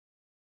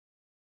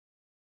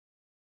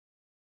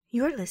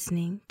You're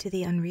listening to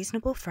the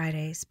Unreasonable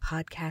Fridays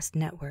podcast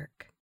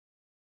network.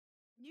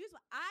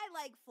 I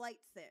like flight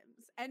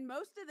sims, and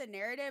most of the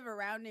narrative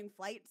surrounding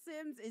flight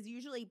sims is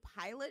usually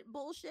pilot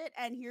bullshit.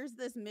 And here's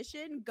this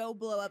mission: go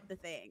blow up the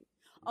thing.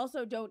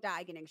 Also, don't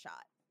die getting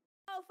shot.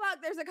 Oh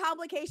fuck! There's a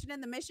complication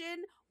in the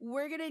mission.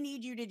 We're gonna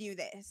need you to do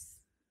this.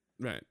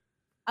 Right.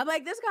 I'm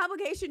like, this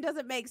complication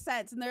doesn't make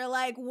sense, and they're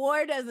like,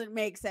 war doesn't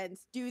make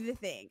sense. Do the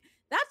thing.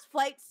 That's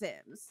flight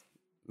sims.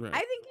 Right. I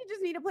think you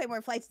just need to play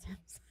more flight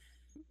sims.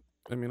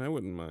 I mean, I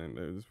wouldn't mind.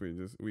 But there's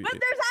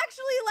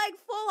actually like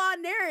full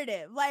on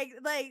narrative, like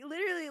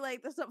literally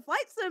like the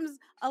flight sims.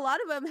 A lot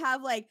of them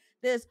have like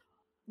this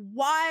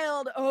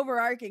wild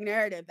overarching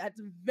narrative that's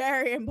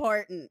very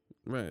important.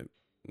 Right,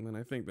 and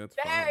I think that's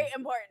very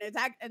important.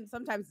 And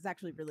sometimes it's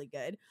actually really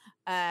good.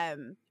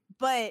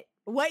 But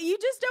what you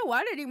just don't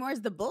want anymore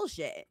is the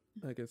bullshit.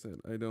 Like I said,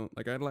 I don't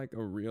like. I'd like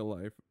a real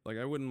life. Like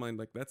I wouldn't mind.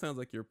 Like that sounds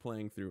like you're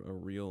playing through a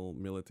real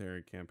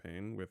military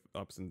campaign with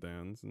ups and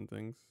downs and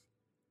things.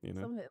 You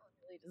know. Some of it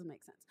really doesn't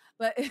make sense,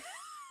 but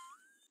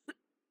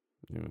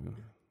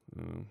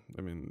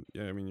I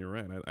mean, you're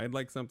right. I'd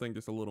like something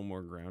just a little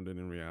more grounded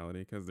in reality,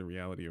 because the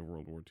reality of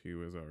World War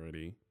II is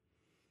already.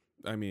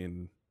 I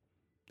mean,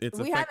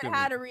 we haven't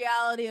had a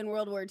reality in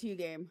World War II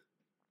game,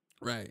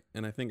 right?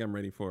 And I think I'm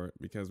ready for it,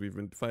 because we've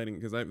been fighting.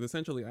 Because I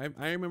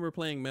remember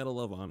playing Medal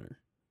of Honor.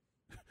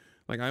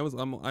 Like I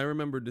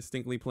remember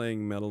distinctly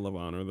playing Medal of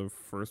Honor, the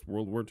first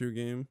World War II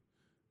game,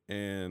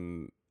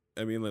 and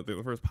I mean, like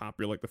the first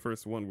popular, like the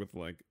first one with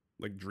like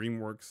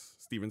DreamWorks,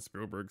 Steven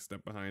Spielberg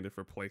stepped behind it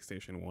for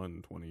PlayStation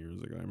 1 20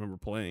 years ago. I remember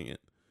playing it,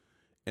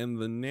 and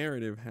the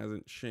narrative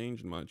hasn't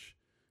changed much.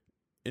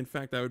 In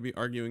fact, I would be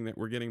arguing that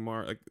we're getting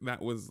more, like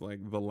that was like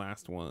the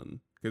last one,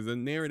 because the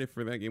narrative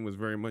for that game was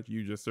very much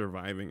you just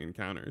surviving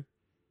encounters,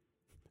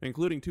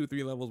 including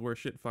 2-3 levels where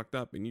shit fucked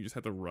up and you just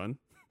had to run.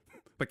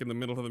 Like in the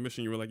middle of the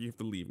mission, you were like, you have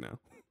to leave now.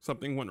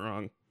 Something went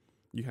wrong.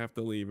 You have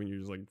to leave, and you're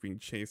just like being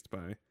chased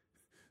by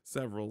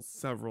several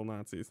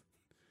Nazis,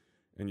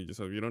 and you just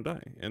hope you don't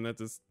die. And that's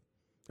just,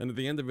 and at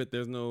the end of it,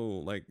 there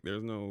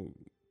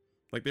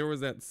was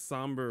that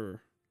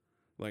somber,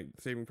 like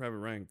Saving Private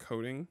Ryan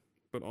coding,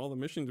 but all the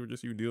missions were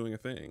just you doing a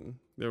thing.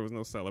 There was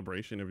no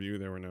celebration of you.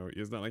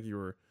 It's not like you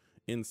were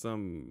in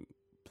some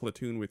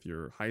platoon with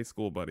your high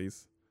school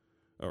buddies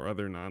or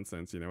other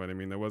nonsense, you know what I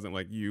mean? There wasn't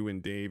like you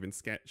and Dave and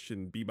Sketch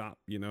and Bebop,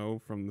 you know,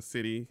 from the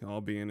city all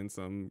being in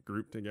some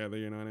group together,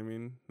 you know what I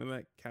mean? None of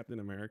that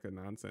Captain America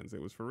nonsense.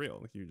 It was for real.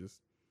 Like you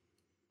just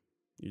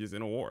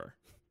in a war.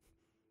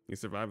 You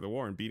survived the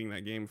war, and beating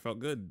that game felt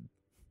good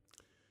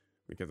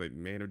because it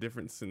made a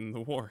difference in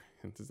the war.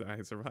 And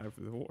I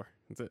survived the war.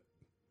 That's it.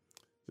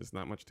 Just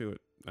not much to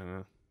it. I don't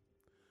know.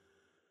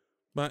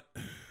 But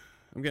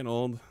I'm getting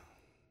old.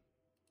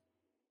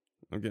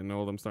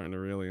 I'm starting to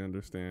really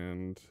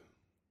understand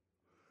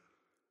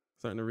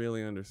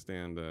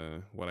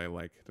what I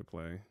like to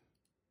play.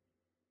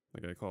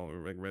 Like I call it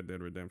like Red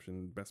Dead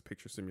Redemption best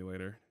picture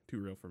simulator. Too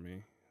real for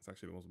me. It's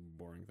actually the most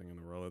boring thing in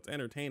the world. It's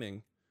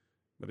entertaining,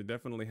 but it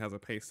definitely has a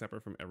pace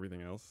separate from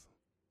everything else.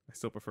 I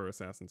still prefer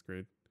Assassin's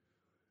Creed,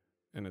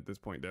 and at this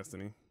point,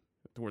 Destiny.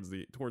 Towards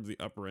the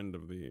upper end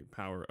of the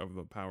power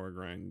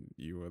grind,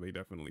 they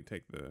definitely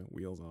take the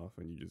wheels off,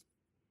 and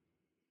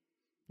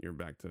you're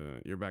back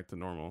to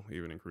normal,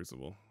 even in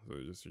Crucible. So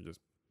you're just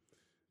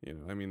you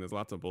know, I mean, there's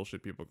lots of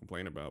bullshit people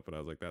complain about, but I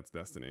was like, that's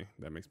Destiny.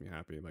 That makes me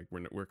happy. Like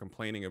we're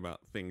complaining about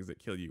things that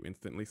kill you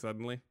instantly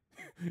suddenly,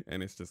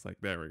 and it's just like,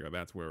 there we go.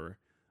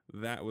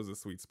 That was a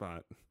sweet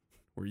spot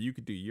where you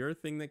could do your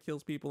thing that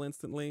kills people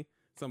instantly.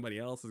 Somebody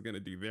else is going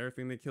to do their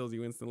thing that kills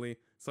you instantly.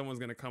 Someone's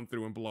going to come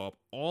through and blow up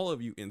all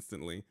of you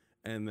instantly,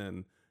 and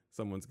then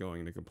someone's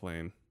going to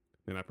complain,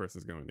 and that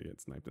person's going to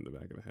get sniped in the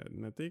back of the head.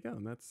 And there you go.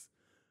 And that's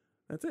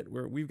it.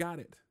 We've got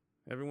it.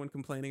 Everyone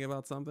complaining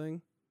about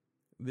something.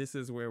 This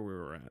is where we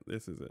were at.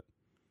 This is it.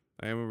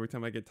 I remember every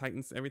time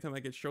I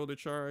get shoulder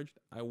charged,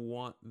 I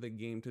want the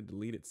game to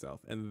delete itself.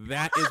 And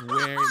that is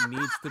where it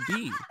needs to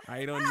be.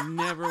 I don't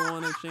never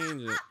want to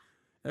change it.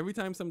 Every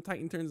time some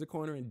Titan turns the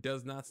corner and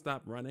does not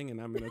stop running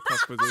and I'm in a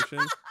tough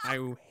position,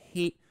 I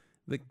hate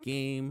the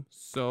game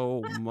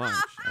so much.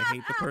 I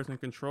hate the person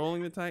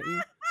controlling the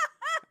Titan.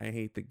 I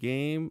hate the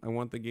game. I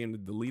want the game to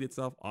delete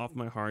itself off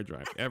my hard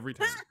drive every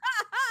time.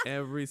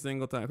 Every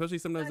single time. Especially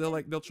sometimes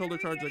they'll shoulder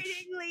charge like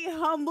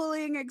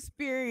humbling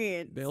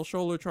experience. They'll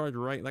shoulder charge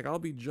right. Like I'll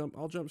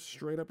jump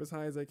straight up as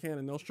high as I can,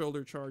 and they'll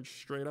shoulder charge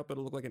straight up.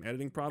 It'll look like an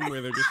editing problem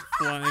where they're just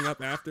flying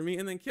up after me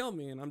and then kill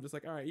me. And I'm just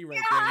like, all right, you're right,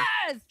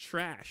 game.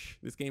 Trash.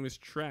 This game is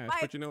trash.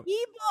 But you know,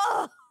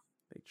 people.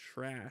 A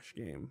trash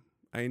game.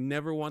 I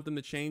never want them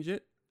to change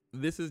it.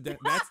 That's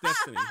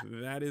Destiny.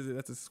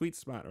 That's a sweet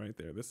spot right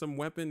there. There's some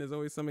weapon. There's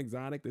always some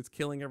exotic that's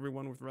killing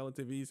everyone with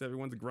relative ease.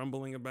 Everyone's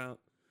grumbling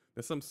about.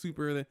 There's some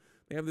super.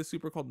 They have this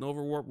super called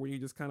Nova Warp where you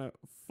just kind of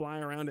fly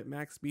around at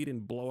max speed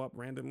and blow up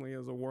randomly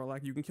as a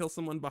warlock. You can kill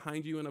someone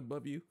behind you and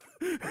above you.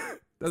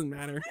 Doesn't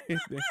matter.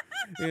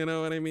 You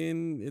know what I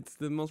mean? It's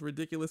the most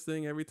ridiculous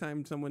thing. Every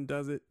time someone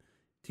does it,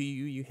 To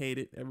you, you hate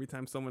it. Every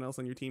time someone else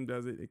on your team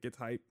does it, it gets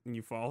hype, and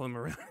you follow them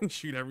around and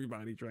shoot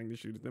everybody trying to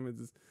shoot at them. It's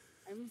just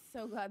I'm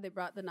so glad they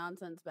brought the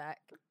nonsense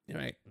back.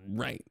 right.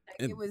 Like,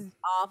 it was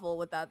awful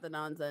without the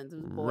nonsense.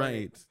 It was boring.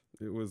 Right.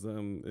 It was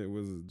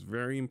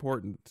very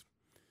important.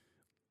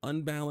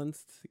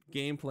 Unbalanced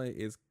gameplay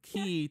is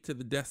key to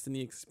the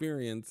Destiny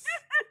experience.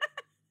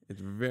 It's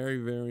very,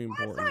 very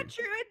important. That's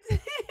not true.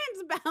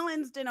 It's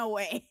balanced in a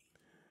way.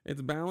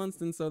 It's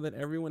balanced and so that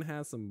everyone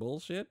has some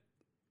bullshit.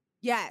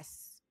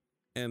 Yes.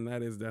 And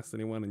that is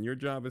Destiny 1. And your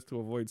job is to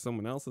avoid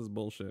someone else's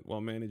bullshit while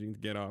managing to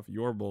get off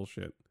your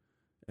bullshit.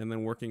 And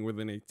then working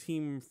within a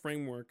team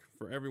framework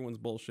for everyone's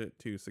bullshit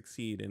to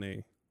succeed in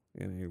a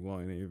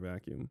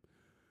vacuum.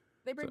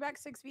 They bring back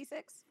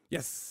 6v6?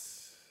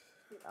 Yes.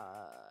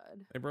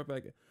 God. They brought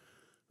back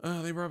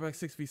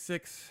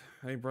 6v6.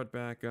 They brought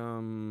back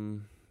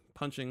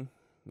punching.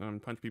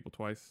 Punch people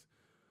twice.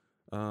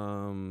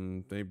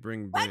 They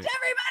bring back punch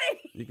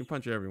everybody. You can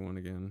punch everyone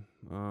again.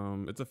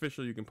 It's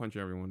official. You can punch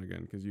everyone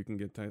again because you can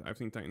get. I've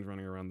seen Titans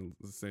running around,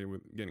 let's say,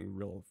 with getting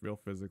real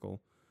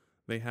physical.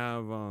 They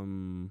have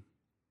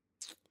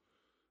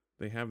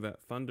that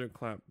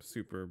thunderclap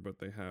super, but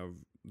they have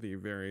the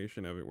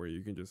variation of it where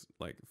you can just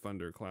like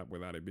thunderclap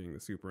without it being the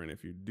super. And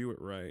if you do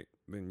it right,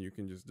 then you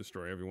can just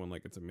destroy everyone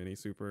like it's a mini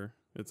super.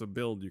 It's a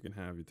build you can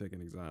have. You take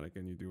an exotic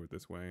and you do it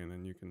this way, and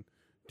then you can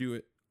do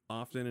it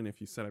often. And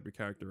if you set up your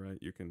character right,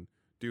 you can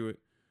do it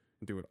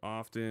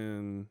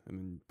often, and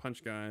then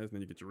punch guys, and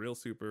then you get your real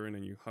super, and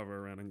then you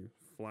hover around and you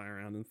fly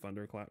around and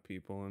thunderclap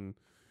people. And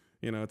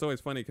you know, it's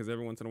always funny because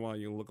every once in a while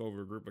you look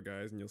over a group of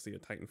guys and you'll see a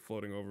Titan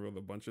floating over with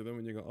a bunch of them,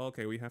 and you go, oh,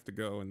 okay, we have to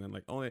go. And then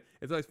like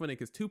it's always funny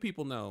because two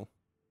people know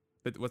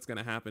that what's going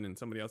to happen, and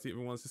somebody else,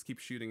 everyone else just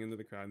keeps shooting into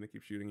the crowd, and they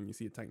keep shooting, and you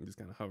see a Titan just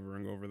kind of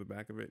hovering over the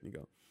back of it, and you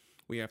go,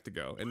 we have to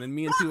go. And then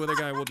me and two other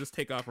guys will just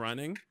take off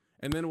running,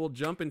 and then we'll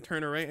jump and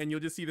turn around, and you'll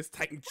just see this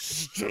Titan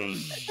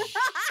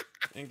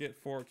and get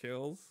 4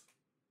 kills.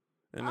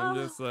 And I'm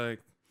just like,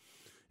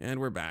 and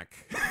we're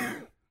back.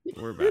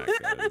 We're back,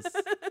 guys.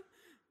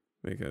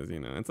 Because, you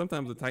know, and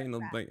sometimes the Titan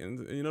will, like,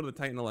 and, you know, the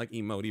Titan will, like,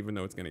 emote even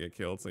though it's going to get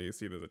killed. So you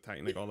see there's a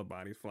Titan, like, all the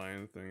bodies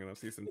flying thing, and I'll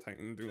see some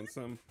Titan doing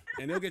some,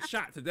 and he'll get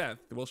shot to death.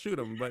 We'll shoot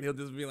him, but he'll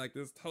just be like,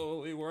 this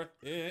totally worth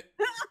it.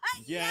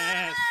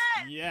 Yes,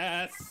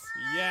 yes,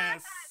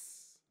 yes.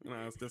 And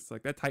I was just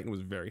like, that Titan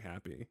was very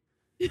happy.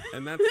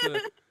 And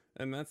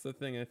that's the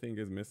thing I think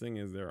is missing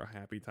is there are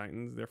happy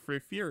Titans. They're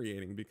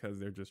infuriating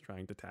because they're just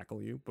trying to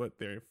tackle you, but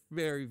they're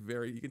very,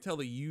 very, you can tell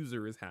the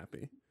user is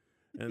happy.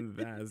 And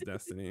that is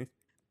Destiny.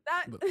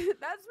 That's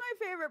my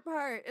favorite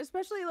part,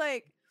 especially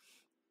like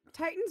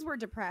Titans were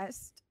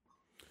depressed.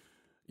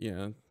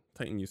 Yeah,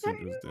 Titan usage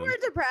Titans was dead. were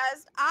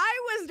depressed.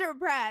 I was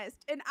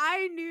depressed, and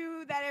I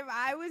knew that if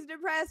I was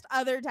depressed,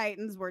 other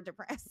Titans were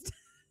depressed.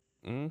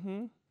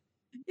 Mm-hmm.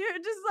 You're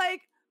just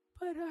like,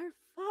 but our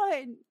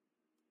fun.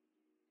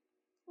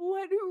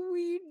 What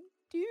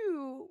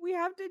do? We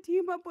have to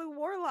team up with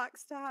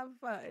Warlocks to have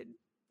fun.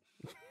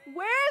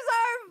 Where's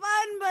our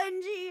fun,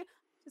 Bungie?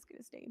 Just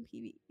gonna stay in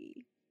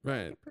PvE.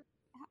 Right. Have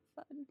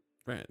fun.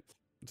 Right.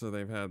 So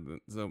they've had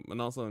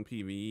and also in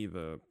PvE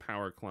the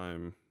power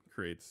climb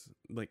creates,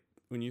 like,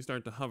 when you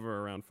start to hover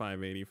around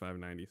 580,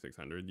 590,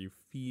 600, you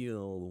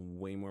feel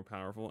way more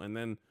powerful. And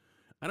then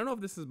I don't know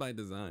if this is by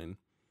design.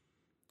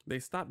 They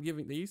stopped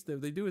giving. They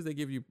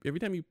give you every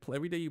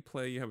day you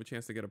play, you have a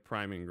chance to get a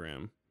prime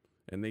engram,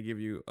 and they give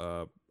you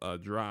a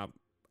drop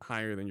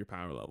higher than your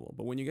power level.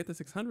 But when you get to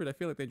 600, I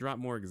feel like they drop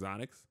more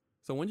exotics.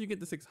 So once you get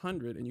to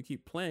 600 and you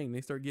keep playing,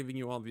 they start giving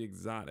you all the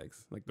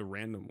exotics, like the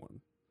random one.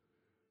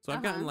 So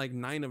I've gotten like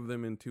 9 of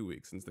them in 2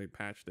 weeks since they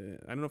patched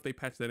it. I don't know if they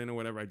patched that in or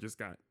whatever. I just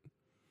got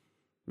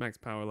max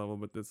power level,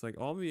 but it's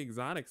like all the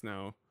exotics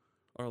now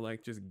are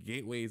like just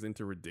gateways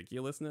into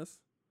ridiculousness.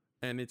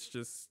 And it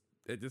just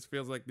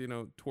feels like, you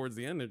know, towards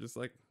the end, they're just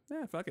like,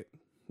 yeah, fuck it.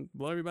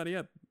 Blow everybody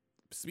up.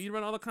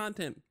 Speedrun all the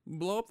content.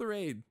 Blow up the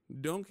raid.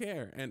 Don't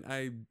care. And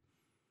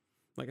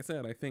like I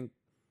said, I think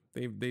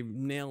they've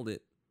nailed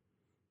it.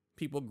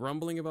 People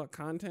grumbling about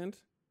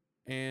content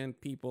and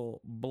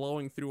people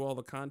blowing through all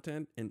the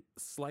content and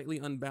slightly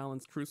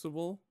unbalanced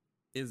Crucible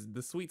is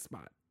the sweet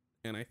spot.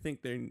 And I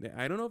think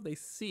I don't know if they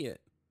see it,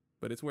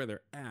 but it's where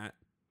they're at.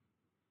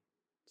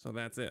 So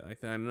that's it. I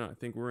don't know. I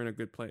think we're in a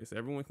good place.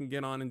 Everyone can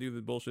get on and do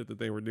the bullshit that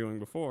they were doing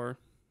before.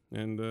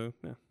 And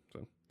yeah,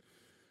 so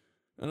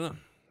I don't know.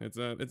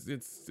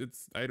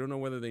 It's I don't know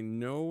whether they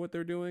know what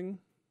they're doing,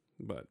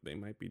 but they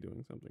might be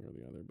doing something or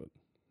the other, but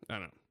I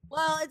don't know.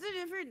 Well, it's a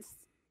different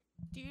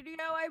studio,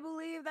 I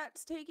believe,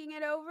 that's taking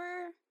it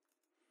over.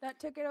 That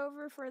took it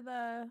over for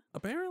the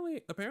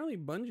apparently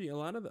Bungie. A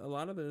lot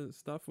of the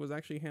stuff was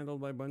actually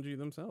handled by Bungie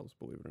themselves.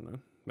 Believe it or not,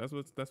 that's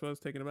what was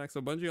taking it back. So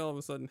Bungie all of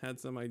a sudden had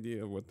some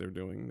idea of what they're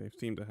doing. They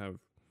seem to have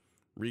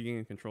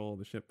regained control of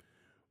the ship.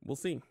 We'll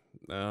see.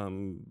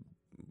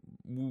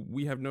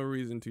 We have no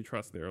reason to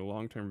trust their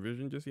long-term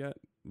vision just yet.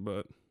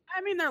 But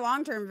I mean, their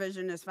long-term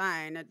vision is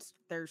fine. It's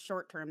their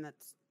short-term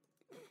that's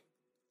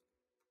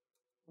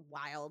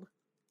wild.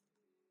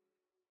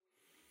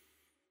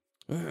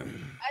 I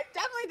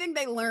definitely think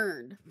they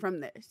learned from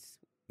this.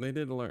 They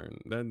did learn.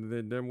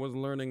 There was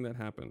learning that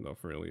happened. I'll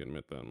freely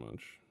admit that much.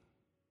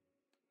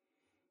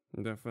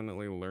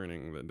 Definitely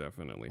learning that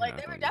definitely Like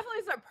happened. they were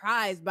definitely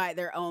surprised by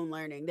their own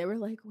learning. They were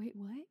like, "Wait,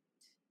 what?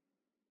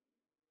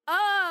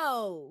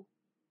 Oh,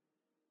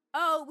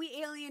 we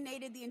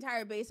alienated the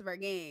entire base of our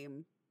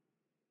game.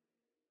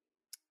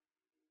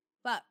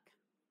 Fuck.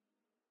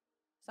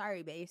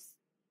 Sorry, base.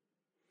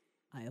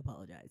 I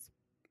apologize."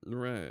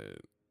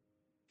 Right.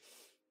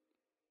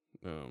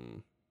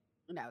 Now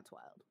it's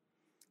wild.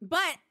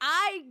 But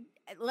I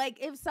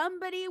like if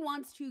somebody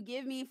wants to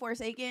give me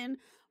Forsaken,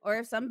 or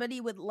if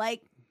somebody would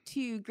like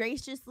to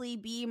graciously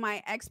be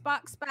my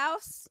Xbox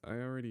spouse. I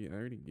already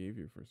gave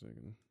you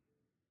Forsaken.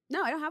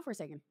 No, I don't have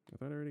Forsaken. I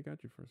thought I already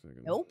got you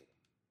Forsaken. Nope.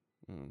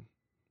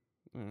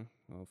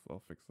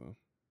 I'll fix that.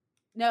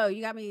 No,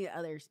 you got me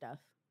other stuff.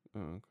 Oh,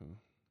 okay.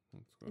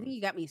 That's I think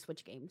you got me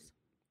Switch games.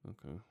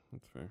 Okay,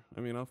 that's fair. I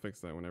mean, I'll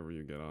fix that whenever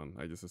you get on.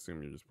 I just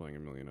assume you're just playing a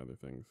million other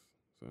things,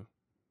 so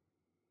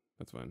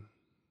that's fine.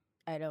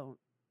 I don't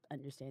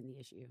understand the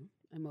issue.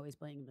 I'm always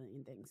playing a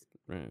million things.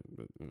 Right,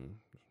 but I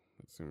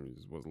assume you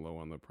just was low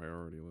on the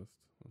priority list.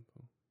 That's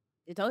all.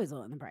 It's always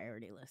low on the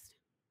priority list.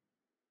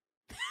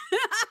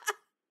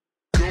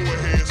 Go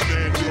ahead,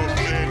 stand up,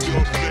 stand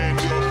up, stand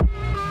up.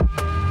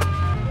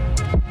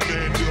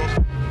 Stand up.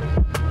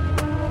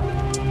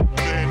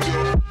 Stand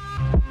up.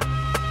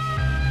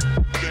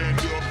 Stand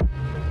up.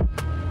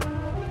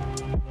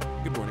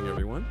 Good morning,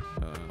 everyone.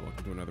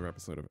 Welcome to another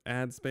episode of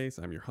Ad Space.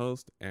 I'm your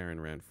host, Aaron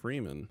Rand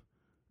Freeman,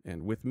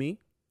 and with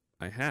me,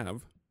 I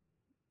have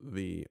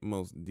the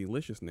most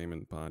delicious name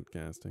in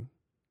podcasting,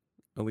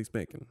 Elise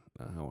Bacon.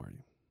 How are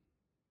you?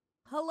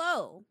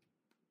 Hello.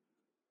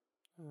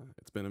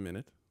 It's been a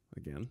minute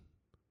again.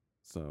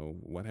 So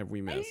what have we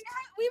I mean, missed?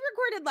 we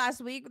recorded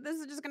last week. This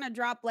is just going to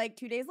drop like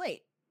 2 days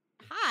late.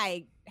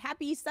 Hi.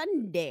 Happy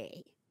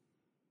Sunday.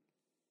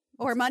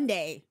 Or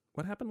Monday.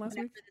 What happened last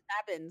Whenever week? this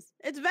happens.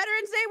 It's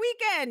Veterans Day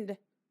weekend.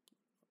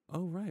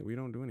 Oh, right. We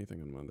don't do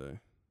anything on Monday.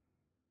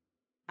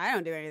 I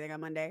don't do anything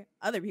on Monday.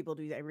 Other people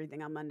do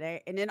everything on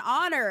Monday. And in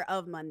honor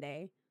of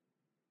Monday,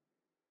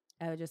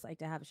 I would just like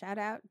to have a shout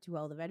out to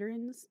all the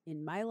veterans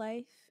in my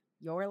life,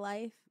 your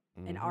life,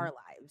 and our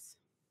lives.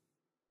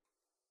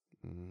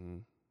 Mm-hmm.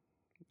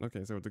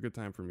 Okay, so it's a good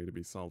time for me to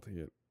be salty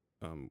at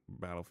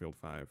Battlefield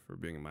 5 for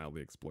being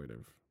mildly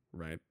exploitive,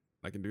 right?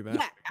 I can do that?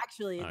 Yeah,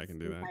 actually, I can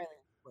do that. entirely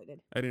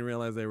exploited. I didn't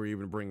realize they were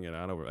even bringing it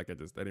out over. I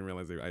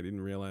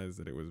didn't realize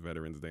that it was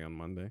Veterans Day on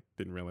Monday.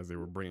 Didn't realize they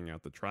were bringing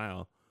out the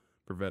trial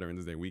for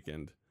Veterans Day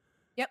weekend.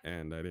 Yep.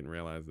 And I didn't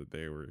realize that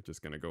they were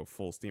just going to go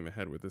full steam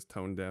ahead with this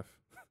tone-deaf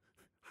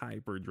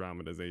hyper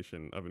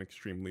dramatization of an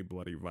extremely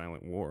bloody,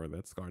 violent war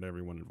that scarred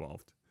everyone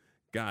involved.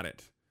 Got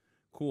it.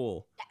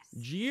 Cool.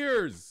 Yes.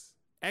 Jeers.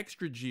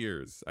 Extra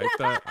jeers.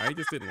 I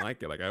just didn't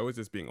like it. Like, I was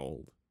just being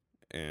old.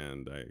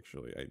 And I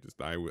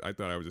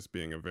thought I was just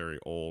being a very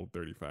old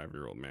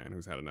 35-year-old man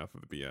who's had enough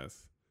of the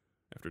BS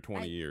after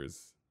 20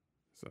 years.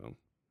 So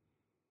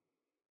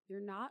You're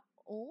not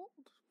old?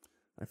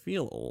 I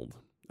feel old.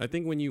 I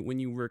think when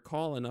you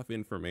recall enough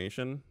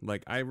information,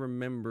 like I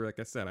remember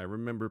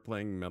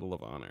playing Medal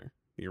of Honor,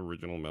 the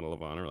original Medal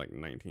of Honor, like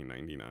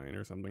 1999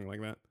 or something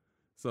like that.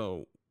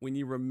 So when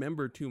you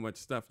remember too much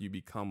stuff, you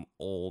become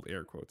old,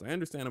 air quotes. I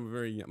understand I'm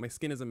very young. My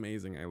skin is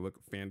amazing. I look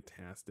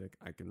fantastic.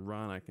 I can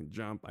run. I can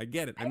jump. I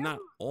get it. I'm not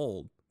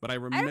old, but I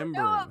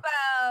remember.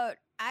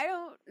 I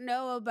don't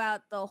know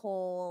about the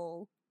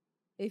whole,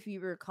 if you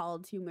recall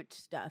too much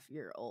stuff,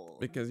 you're old.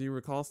 Because you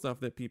recall stuff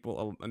that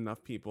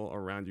enough people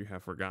around you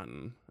have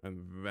forgotten.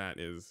 And that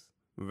is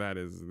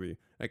the,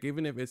 like,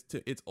 even if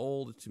it's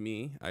old to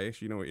me, I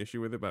actually no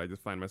issue with it, but I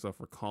just find myself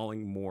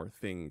recalling more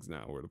things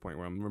now. We're at the point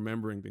where I'm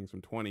remembering things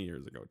from 20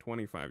 years ago,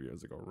 25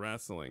 years ago,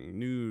 wrestling,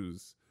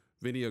 news,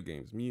 video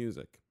games,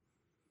 music.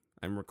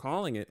 I'm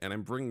recalling it and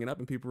I'm bringing it up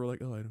and people are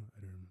like, oh, I don't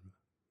remember.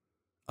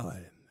 Oh, I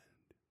didn't.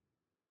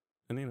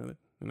 And you know,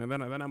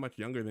 they're not much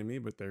younger than me,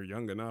 but they're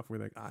young enough where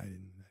they're like, I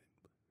didn't do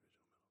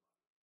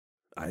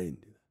that.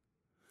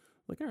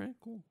 Like, all right,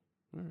 cool.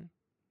 All right.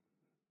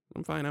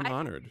 I'm fine. I'm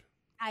honored.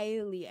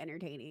 Highly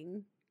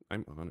entertaining.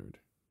 I'm honored.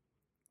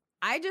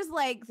 I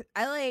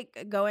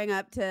like going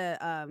up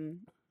to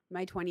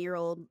my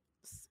 20-year-olds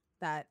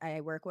that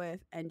I work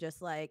with and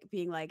just like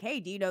being like, hey,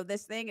 do you know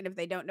this thing? And if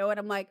they don't know it,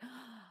 I'm like, oh,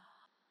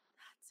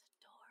 that's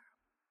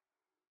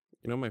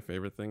adorable. You know, my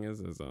favorite thing is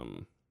Yes.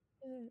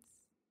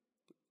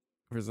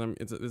 for some,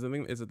 it's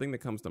a thing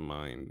that comes to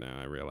mind now.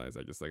 I realize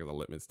I just like as a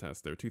litmus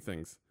test. There are two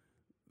things.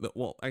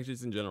 Actually,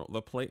 it's in general.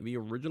 The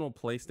original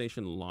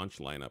PlayStation launch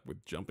lineup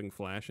with Jumping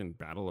Flash and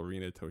Battle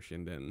Arena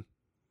Toshinden.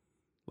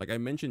 Like I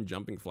mentioned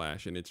Jumping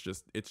Flash, and it's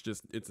just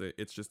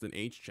an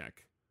age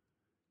check.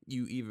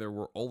 You either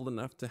were old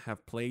enough to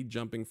have played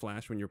Jumping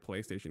Flash when your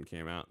PlayStation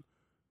came out,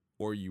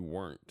 or you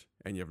weren't,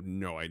 and you have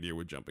no idea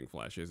what Jumping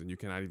Flash is, and you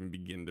cannot even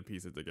begin to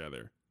piece it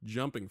together.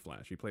 Jumping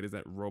Flash. He played as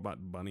that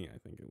robot bunny, I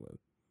think it was.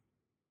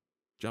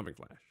 Jumping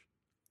Flash.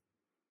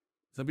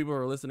 Some people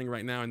are listening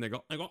right now, and they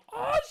go,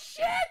 oh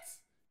shit!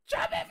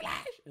 Jumping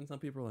Flash! And some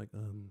people are like,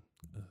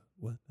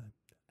 what?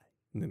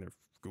 And then they're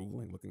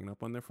Googling, looking it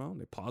up on their phone.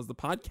 They pause the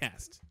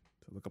podcast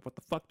to look up what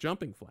the fuck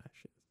jumping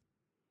flash is.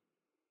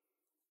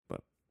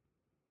 But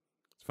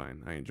it's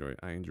fine. I enjoy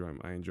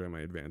my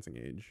advancing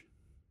age.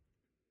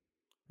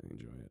 I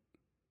enjoy it.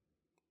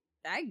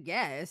 I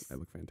guess. I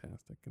look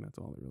fantastic, and that's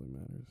all that really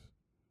matters.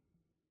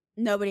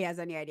 Nobody has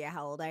any idea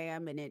how old I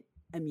am, and it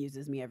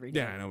amuses me every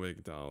day. Yeah, nobody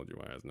can tell how old you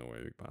are. There's no way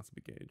we could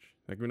possibly gauge.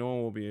 Like, no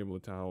one will be able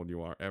to tell how old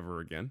you are ever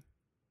again.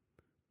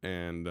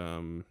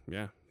 And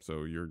yeah,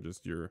 so you're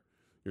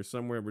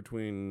somewhere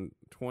between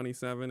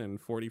 27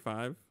 and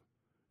 45,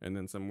 and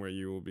then somewhere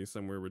you will be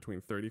somewhere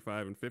between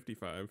 35 and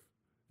 55,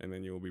 and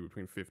then you will be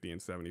between 50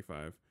 and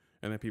 75.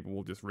 And then people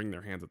will just wring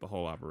their hands at the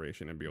whole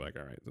operation and be like,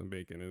 all right, so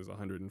Bacon is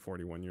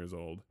 141 years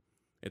old.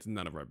 It's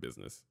none of our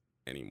business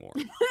anymore.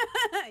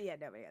 Yeah,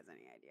 nobody has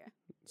any idea.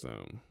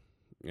 So,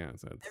 yeah.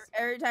 So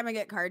Every time I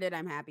get carded,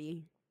 I'm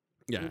happy.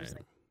 yeah, I'm just yeah.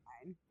 like,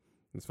 fine.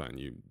 It's fine.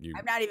 You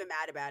I'm not even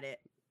mad about it.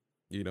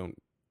 you don't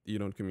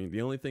communicate.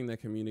 The only thing that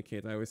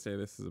communicates, I always say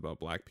this is about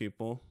black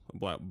people,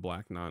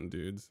 black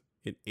non-dudes.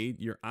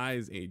 Your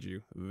eyes age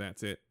you.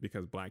 That's it.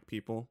 Because black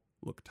people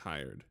look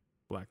tired.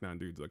 Black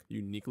non-dudes look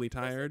uniquely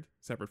tired,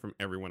 separate from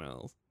everyone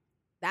else.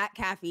 That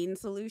caffeine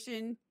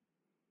solution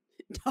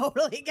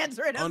totally gets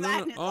rid of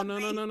that.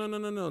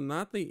 No.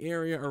 Not the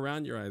area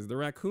around your eyes. The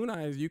raccoon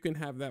eyes, you can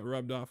have that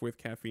rubbed off with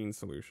caffeine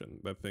solution,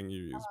 that thing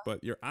you use.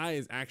 But your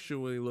eyes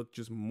actually look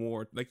just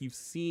more like you've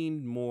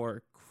seen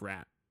more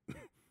crap.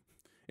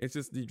 It's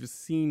just, you've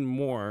just seen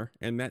more,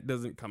 and that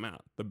doesn't come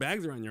out. The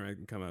bags around your eye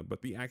can come out,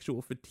 but the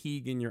actual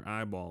fatigue in your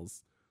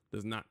eyeballs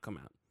does not come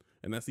out.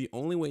 And that's the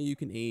only way you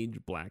can age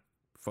black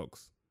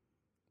folks,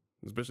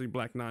 especially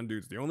black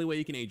non-dudes. The only way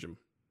you can age them,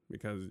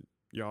 because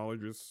y'all are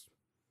just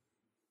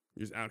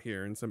out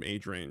here in some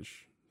age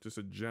range, just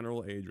a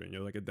general age range.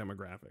 You're like a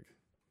demographic.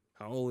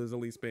 How old is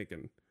Elise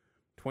Bacon?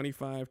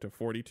 25 to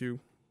 42.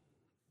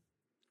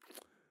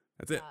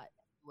 That's it.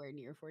 We're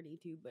near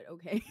 42, but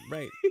okay.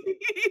 Right.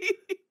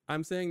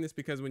 I'm saying this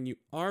because when you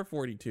are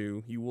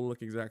 42, you will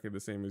look exactly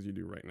the same as you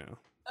do right now.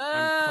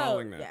 I'm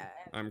calling that. Yeah,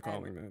 I'm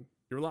calling that.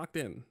 You're locked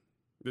in.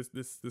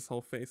 This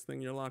whole face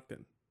thing, you're locked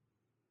in.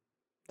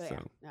 Oh, So.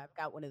 yeah. I've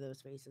got one of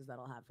those faces that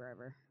I'll have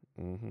forever.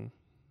 Mm-hmm.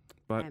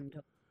 But I'm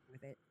totally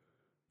with it.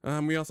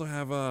 we also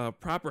have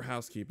proper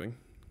housekeeping,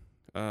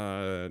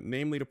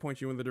 namely to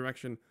point you in the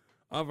direction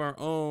of our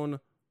own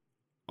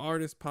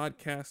artist,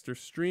 podcaster,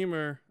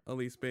 streamer,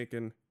 Elise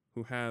Bacon,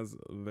 who has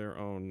their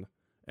own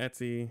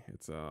Etsy.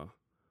 It's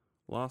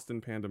Lost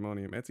in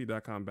Pandemonium,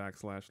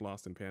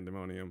 Etsy.com/Lost in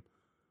Pandemonium.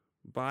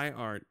 Buy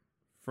art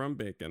from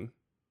Bacon.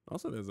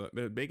 Also,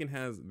 Bacon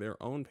has their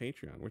own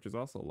Patreon, which is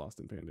also Lost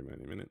in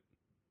Pandemonium in it.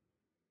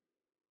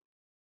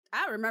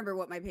 I don't remember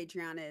what my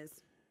Patreon is.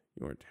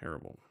 You are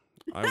terrible.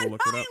 I will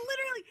look it up.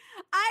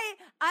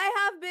 I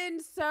have been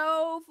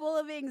so full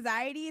of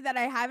anxiety that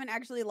I haven't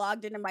actually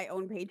logged into my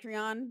own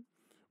Patreon.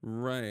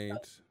 Right.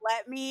 So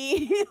let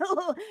me.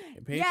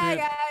 Yeah,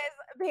 guys.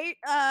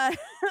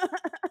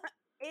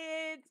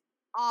 It's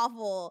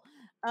awful.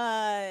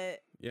 Yeah,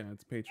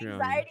 it's Patreon.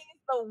 Anxiety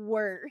is the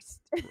worst.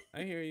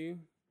 I hear you.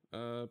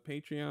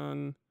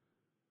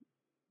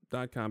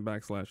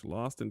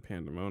 Patreon.com/Lost in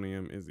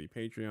Pandemonium is the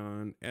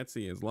Patreon.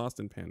 Etsy is Lost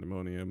in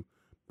Pandemonium.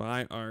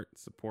 Buy art,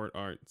 support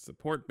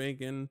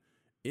Bacon.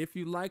 If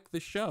you like the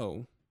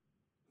show,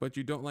 but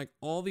you don't like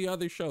all the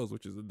other shows,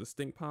 which is a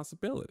distinct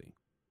possibility,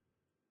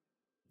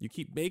 you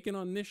keep Bacon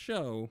on this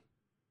show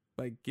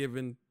by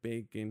giving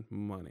Bacon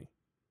money.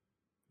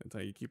 That's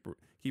how you keep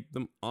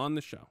them on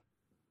the show.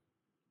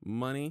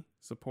 Money,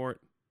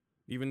 support,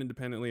 even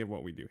independently of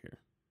what we do here.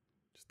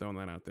 Just throwing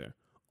that out there.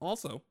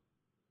 Also,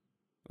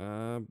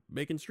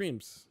 Bacon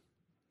streams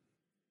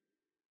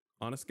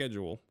on a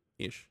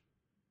schedule-ish.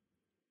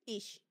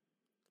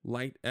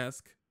 Light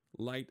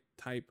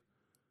type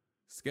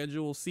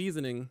schedule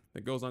seasoning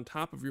that goes on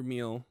top of your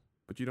meal,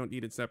 but you don't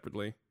eat it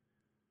separately.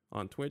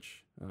 On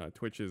Twitch.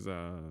 Twitch is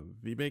the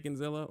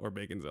Baconzilla or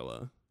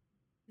Baconzilla?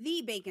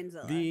 The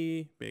Baconzilla.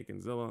 The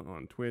Baconzilla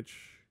on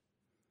Twitch.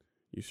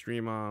 You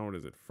stream on, what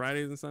is it,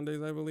 Fridays and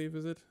Sundays, I believe,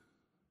 is it?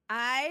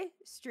 I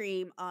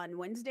stream on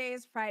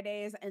Wednesdays,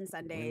 Fridays, and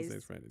Sundays.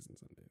 Wednesdays, Fridays, and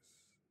Sundays.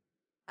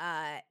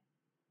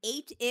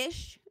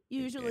 8-ish,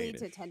 usually 8-ish.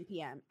 to 10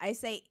 p.m. I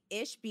say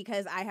ish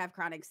because I have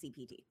chronic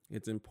CPT.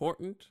 It's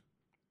important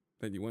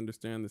that you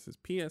understand this is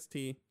PST,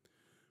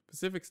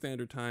 Pacific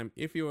Standard Time.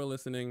 If you are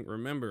listening,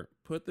 remember,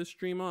 put the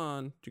stream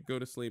on to go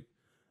to sleep.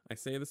 I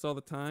say this all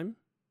the time.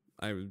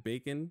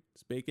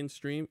 Bacon's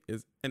stream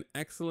is an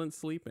excellent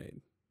sleep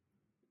aid.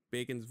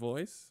 Bacon's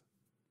voice,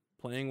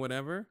 playing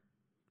whatever,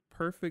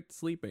 perfect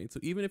sleep aid. So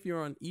even if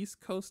you're on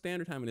East Coast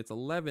Standard Time and it's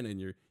 11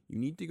 and you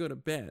need to go to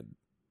bed,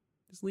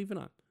 just leave it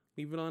on.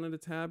 Leave it on in a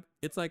tab.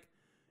 It's like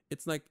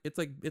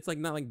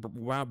not like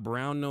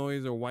brown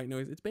noise or white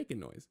noise. It's Bacon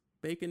noise.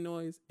 Bacon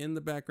noise in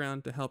the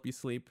background to help you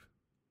sleep.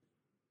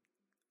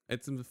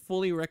 It's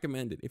fully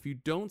recommended. If you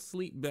don't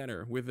sleep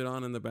better with it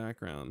on in the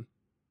background,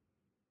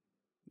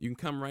 you can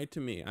come right to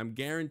me. I'm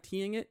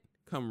guaranteeing it.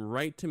 Come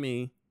right to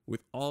me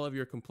with all of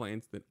your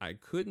complaints that I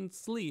couldn't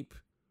sleep,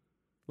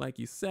 like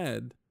you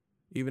said,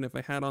 even if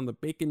I had on the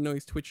bacon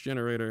noise Twitch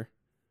generator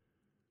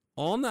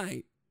all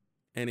night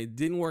and it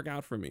didn't work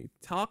out for me.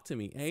 Talk to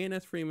me.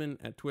 ANSFreeman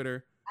at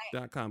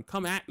twitter.com.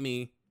 Come at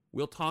me.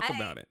 We'll talk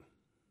about it.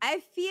 I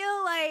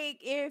feel like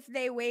if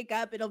they wake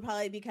up, it'll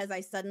probably be because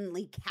I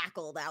suddenly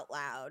cackled out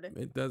loud.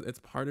 It does. It's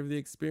part of the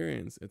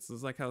experience. It's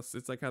just like how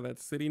that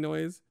city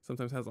noise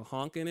sometimes has a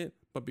honk in it,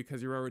 but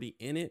because you're already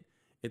in it,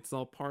 it's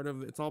all part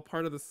of the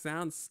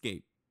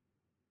soundscape.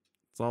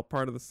 It's all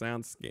part of the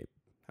soundscape.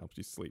 Helps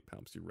you sleep,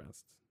 helps you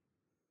rest.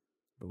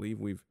 I believe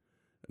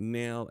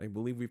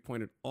we've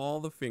pointed all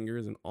the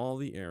fingers and all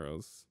the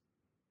arrows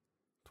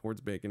towards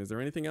bacon. Is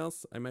there anything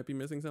else? I might be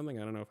missing something.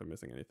 I don't know if I'm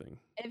missing anything.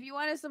 If you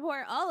want to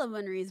support all of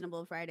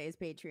Unreasonable Fridays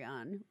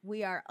Patreon,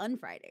 we are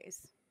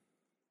Unfridays.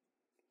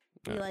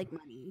 We like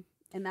money,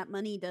 and that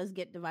money does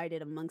get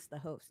divided amongst the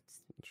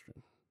hosts. That's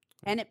true.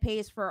 And it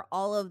pays for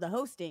all of the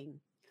hosting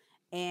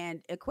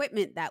and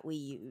equipment that we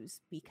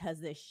use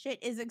because this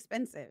shit is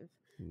expensive.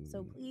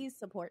 So please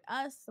support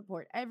us,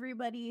 support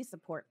everybody,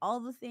 support all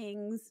the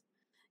things.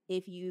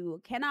 If you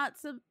cannot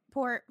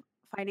support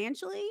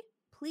financially,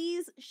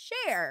 please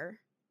share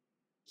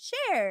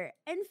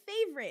and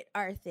favorite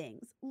our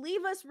things.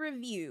 Leave us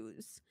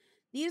reviews.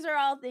 These are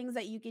all things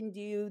that you can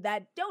do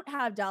that don't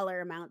have dollar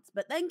amounts,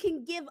 but then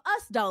can give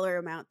us dollar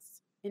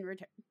amounts in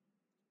return.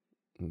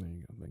 There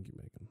you go. Thank you,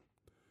 Bacon.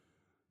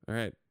 All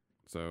right.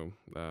 So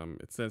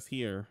it says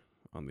here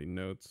on the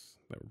notes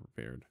that were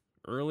prepared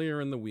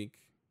earlier in the week,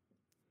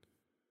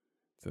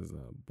 it says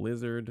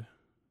Blizzard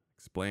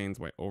explains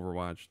why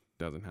Overwatch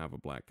doesn't have a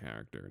black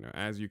character. Now,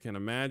 as you can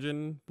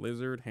imagine,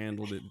 Blizzard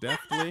handled it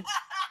deftly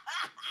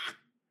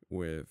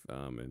with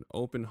an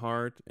open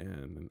heart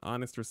and an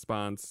honest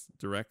response,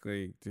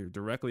 directly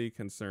addressing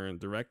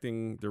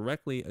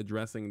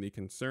the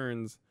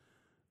concerns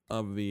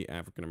of the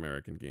African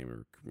American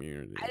gamer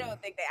community. I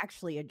don't think they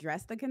actually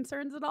addressed the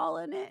concerns at all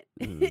in it.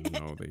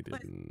 No, they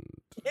didn't.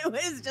 It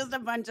was just a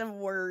bunch of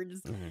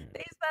words. They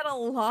said a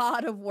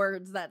lot of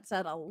words that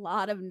said a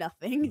lot of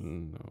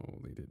nothing. No,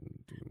 they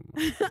didn't do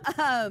much.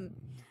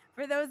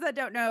 For those that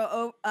don't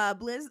know,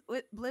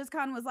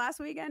 BlizzCon was last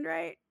weekend,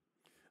 right?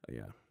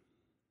 Yeah.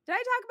 Did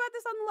I talk about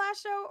this on the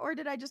last show, or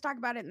did I just talk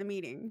about it in the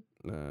meeting?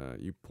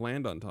 You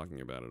planned on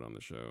talking about it on the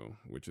show,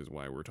 which is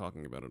why we're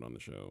talking about it on the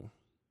show.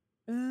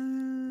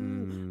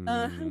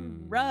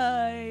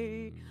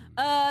 Right.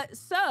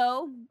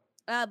 So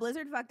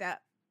Blizzard fucked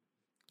up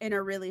in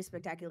a really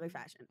spectacular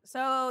fashion.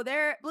 So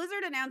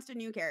Blizzard announced a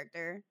new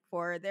character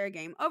for their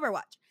game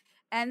Overwatch.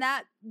 And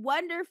that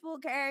wonderful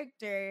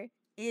character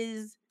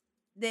is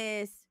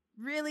this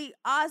really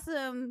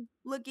awesome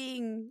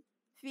looking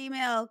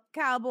female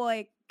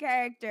cowboy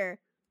character.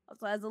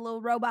 Also has a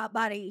little robot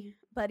buddy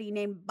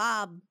named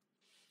Bob.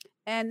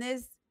 And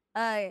this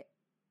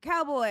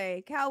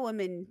cowboy,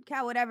 cowwoman,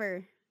 cow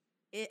whatever,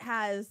 it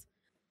has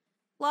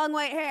long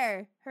white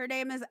hair. Her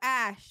name is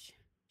Ash.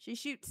 She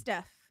shoots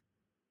stuff.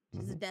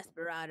 She's a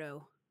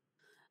desperado.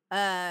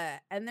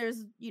 And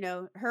there's,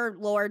 her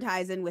lore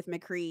ties in with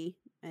McCree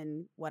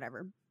and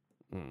whatever.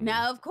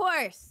 Now, of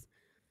course,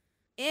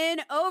 in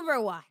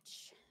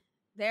Overwatch,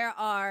 there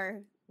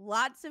are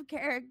lots of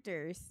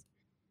characters,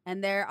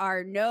 and there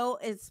are no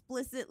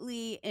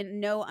explicitly, in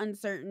no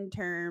uncertain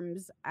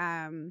terms,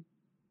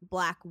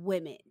 black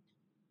women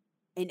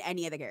in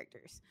any of the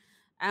characters.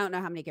 I don't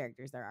know how many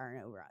characters there are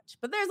in Overwatch,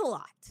 but there's a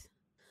lot.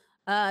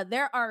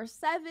 There are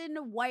 7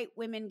 white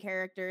women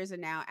characters,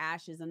 and now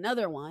Ash is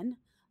another one.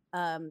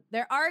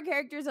 There are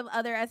characters of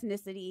other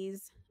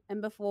ethnicities,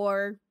 and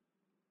before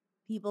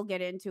people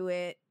get into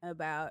it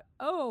about,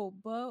 oh,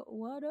 but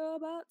what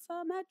about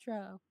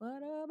Symmetra?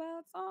 What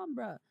about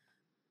Sombra?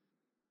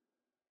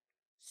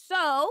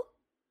 So,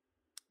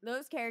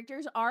 those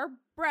characters are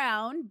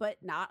brown, but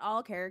not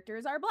all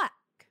characters are black.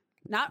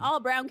 Not all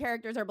brown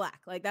characters are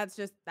black. Like, that's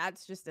just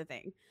a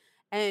thing.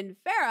 And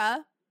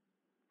Farah,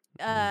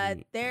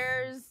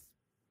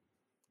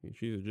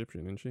 she's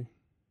Egyptian, isn't she?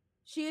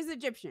 She is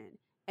Egyptian.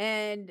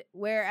 And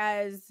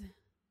whereas,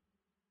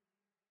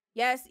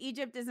 yes,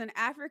 Egypt is in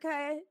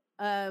Africa,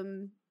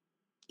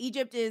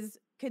 Egypt is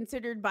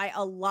considered by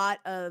a lot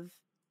of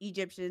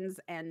Egyptians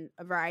and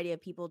a variety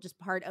of people just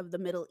part of the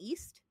Middle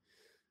East.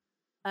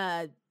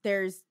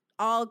 There's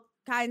all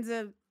kinds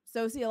of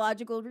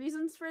sociological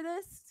reasons for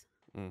this.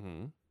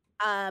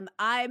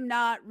 I'm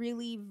not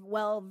really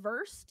well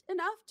versed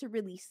enough to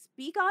really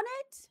speak on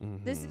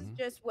it. This is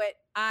just what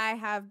I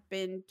have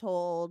been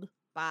told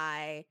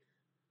by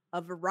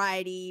a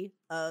variety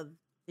of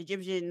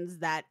Egyptians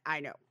that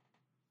I know.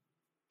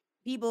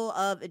 People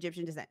of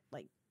Egyptian descent.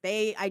 Like,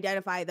 they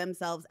identify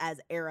themselves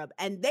as Arab.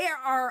 And there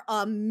are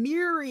a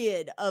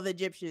myriad of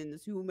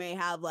Egyptians who may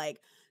have like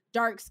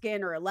dark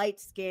skin or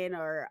light skin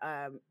or,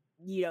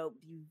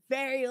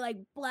 very like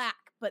black,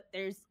 but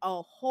there's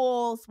a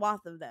whole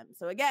swath of them.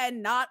 So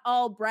again, not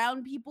all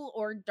brown people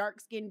or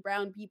dark-skinned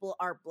brown people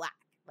are black.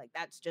 Like,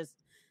 that's just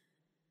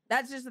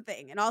the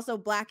thing. And also,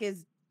 black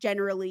is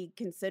generally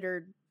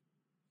considered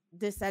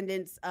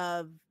descendants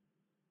of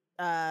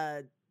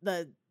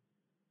the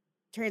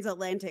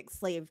transatlantic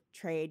slave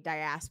trade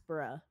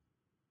diaspora.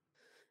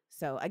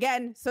 So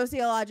again,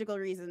 sociological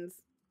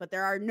reasons, but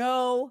there are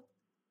no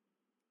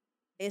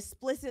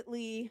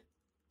explicitly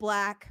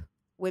Black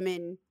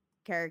women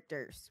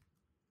characters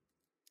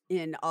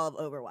in all of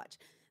Overwatch.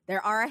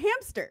 There are a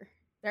hamster.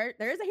 There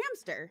is a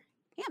hamster.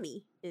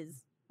 Hammy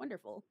is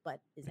wonderful, but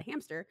is a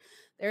hamster.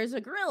 There's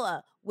a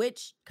gorilla,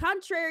 which,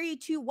 contrary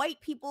to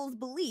white people's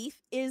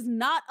belief, is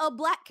not a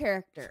Black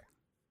character.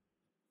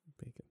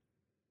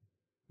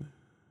 Bacon.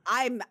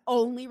 I'm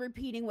only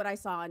repeating what I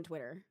saw on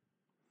Twitter.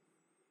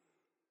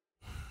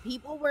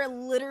 People were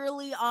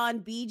literally on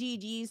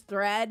BGG's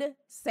thread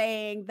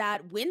saying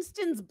that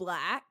Winston's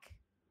Black.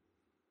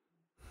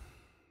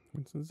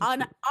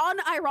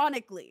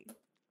 Unironically.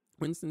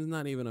 Winston's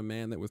not even a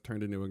man that was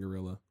turned into a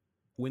gorilla.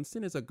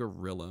 Winston is a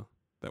gorilla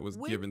that was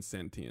given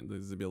sentient,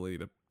 his ability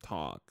to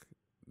talk.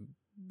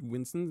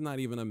 Winston's not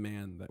even a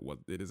man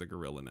it is a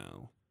gorilla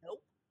now.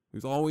 Nope. He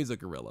was always a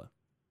gorilla.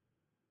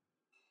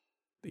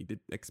 They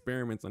did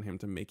experiments on him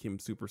to make him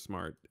super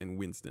smart, and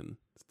Winston,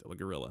 still a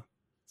gorilla.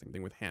 Same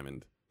thing with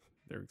Hammond.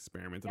 They're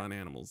experimented on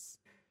animals.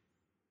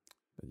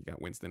 Then you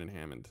got Winston and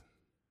Hammond.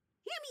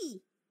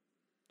 Hammy!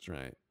 That's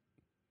right.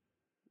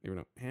 Even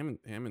though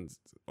Hammond's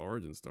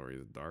origin story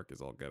is dark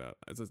as all get out.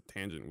 It's a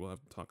tangent we'll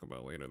have to talk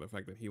about later. The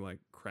fact that he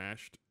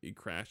crashed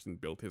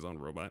and built his own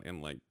robot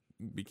and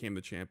became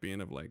the champion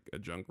of a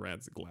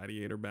Junkrat's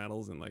gladiator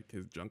battles and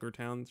his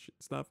Junkertown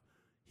stuff.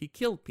 He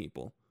killed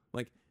people.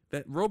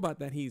 That robot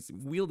that he's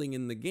wielding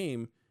in the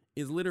game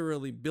is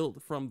literally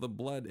built from the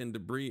blood and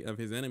debris of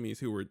his enemies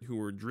who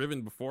were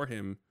driven before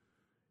him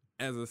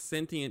as a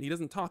sentient. He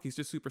doesn't talk. He's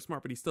just super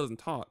smart, but he still doesn't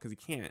talk because he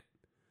can't.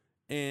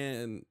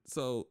 And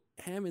so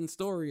Hammond's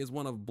story is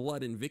one of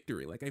blood and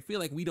victory. I feel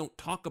like we don't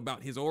talk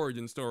about his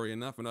origin story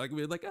enough. And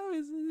we're like, oh,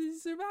 he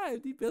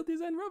survived. He built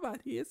his own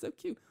robot. He is so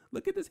cute.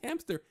 Look at this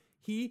hamster.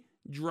 He's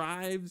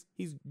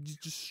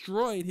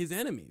destroyed his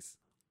enemies.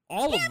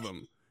 All of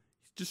them.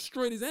 He's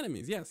destroyed his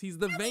enemies. Yes, he's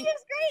the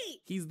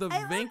He's the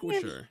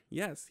vanquisher.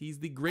 Yes, he's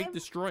the great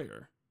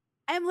destroyer.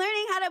 I'm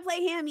learning how to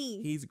play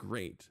Hammy. He's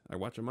great. I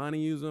watch Amani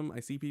use him.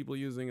 I see people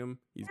using him.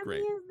 He's Hammy great.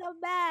 Is the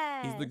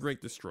best. He's the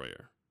great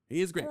destroyer.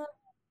 He is great.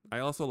 I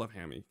also love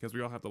Hammy because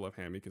we all have to love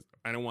Hammy because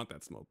I don't want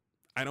that smoke.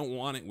 I don't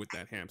want it with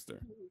that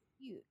hamster.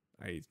 Cute.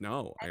 I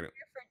don't. I'm here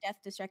for death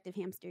destructive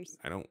hamsters.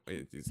 I don't.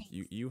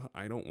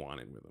 I don't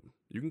want it with him.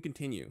 You can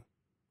continue.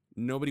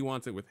 Nobody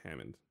wants it with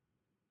Hammond.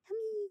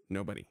 Hammy.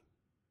 Nobody.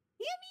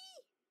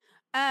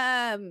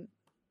 Hammy.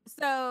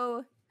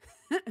 So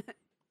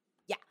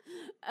yeah.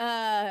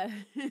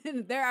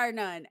 There are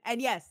none.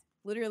 And yes,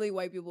 literally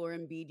white people were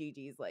in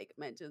BGG's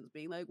mentions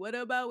being what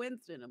about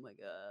Winston? I'm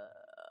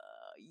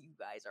you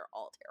guys are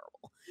all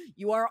terrible.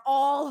 You are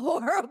all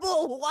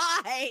horrible.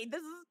 Why?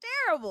 This is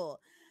terrible.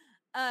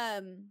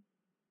 And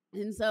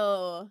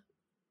so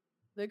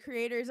the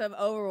creators of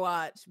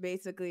Overwatch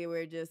basically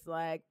were just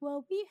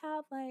well, we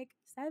have 7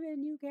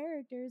 new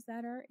characters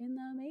that are in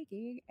the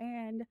making,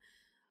 and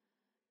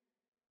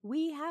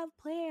we have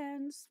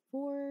plans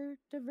for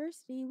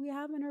diversity. We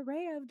have an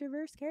array of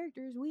diverse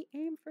characters. We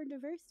aim for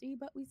diversity,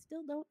 but we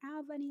still don't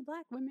have any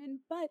Black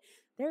women. But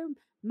there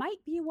might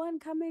be one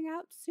coming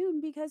out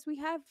soon because we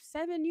have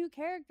 7 new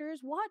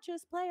characters. Watch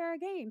us play our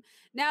game.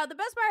 Now, the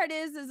best part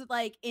is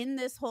in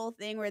this whole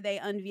thing where they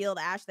unveiled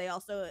Ashe, they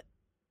also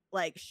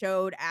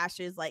showed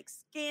Ashe's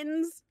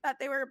skins that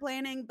they were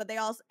planning, but they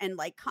also and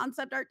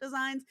concept art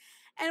designs.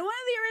 And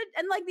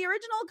the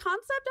original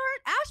concept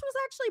art, Ashe was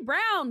actually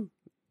brown.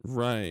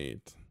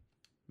 Right.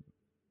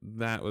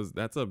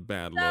 That's a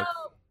bad look.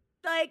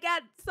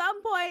 At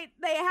some point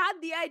they had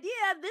the idea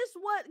this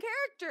what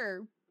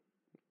character?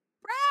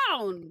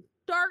 Brown,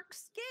 dark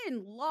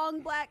skin, long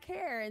black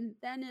hair, and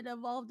then it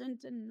evolved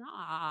into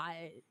not.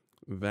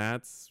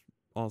 That's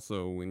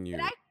also when you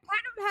And I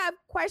kind of have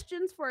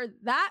questions for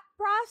that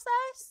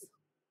process.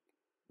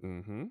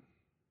 Mm-hmm.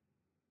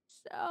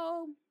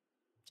 So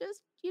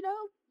just,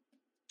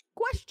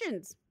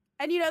 questions.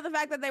 And the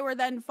fact that they were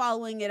then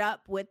following it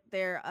up with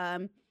their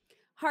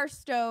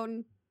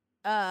Hearthstone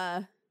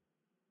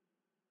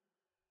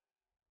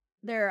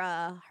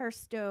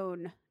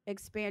Hearthstone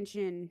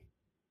expansion,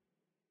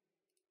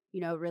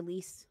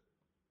 release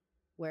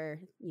where,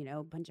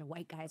 a bunch of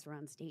white guys were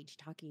on stage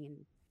talking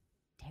in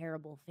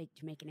terrible fake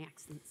Jamaican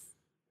accents.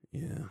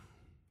 Yeah.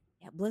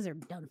 Yeah,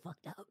 Blizzard done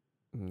fucked up.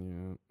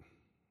 Yeah.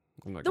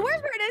 The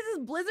worst part is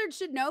Blizzard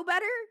should know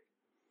better.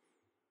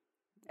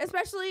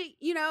 Especially,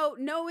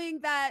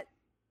 knowing that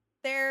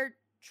their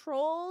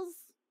trolls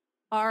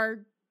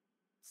are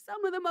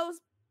some of the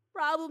most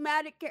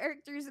problematic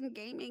characters in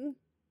gaming.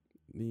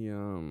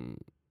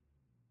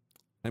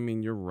 I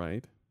mean, you're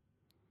right.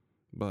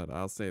 But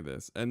I'll say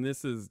this, and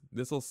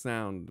this'll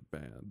sound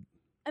bad.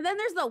 And then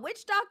there's the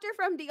witch doctor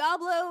from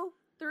Diablo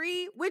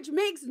 3, which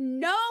makes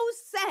no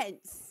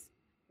sense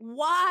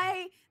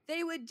why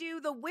they would do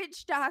the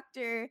witch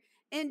doctor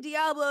in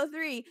Diablo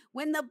 3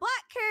 when the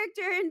Black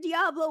character in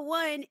Diablo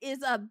 1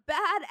 is a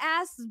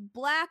badass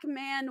Black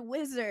man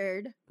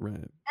wizard. Right.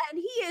 And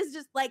he is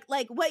just like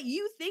what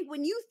you think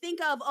when you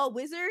think of a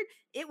wizard,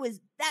 it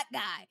was that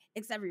guy,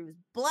 except he was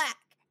Black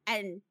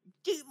and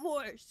deep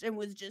voice and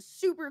was just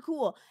super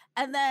cool.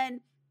 And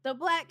then the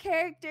black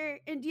character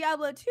in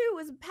Diablo 2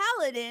 was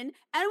Paladin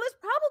and was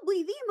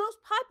probably the most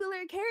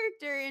popular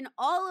character in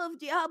all of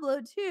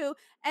Diablo 2.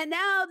 And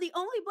now the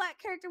only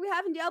black character we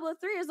have in Diablo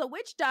 3 is a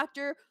witch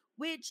doctor,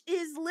 which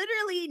is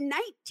literally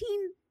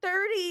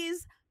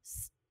 1930s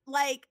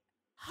like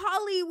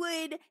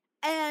Hollywood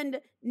and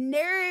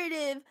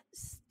narrative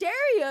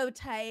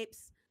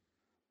stereotypes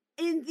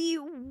in the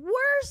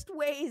worst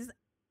ways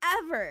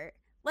ever.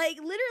 Like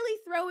literally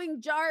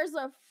throwing jars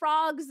of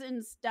frogs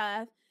and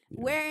stuff,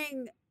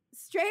 wearing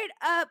straight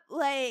up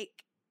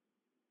like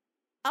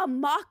a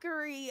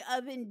mockery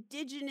of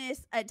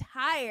indigenous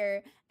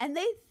attire, and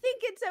they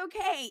think it's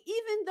okay,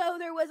 even though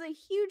there was a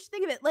huge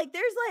thing of it. Like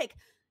there's like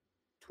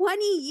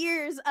 20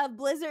 years of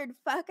Blizzard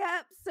fuck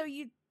ups, so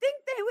you'd think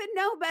they would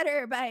know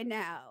better by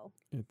now.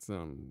 It's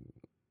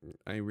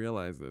I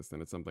realize this,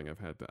 and it's something I've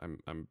had to.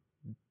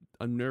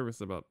 I'm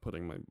nervous about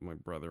putting my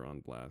brother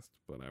on blast,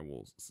 but I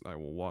will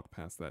walk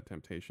past that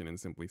temptation and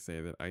simply say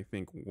that I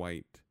think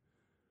white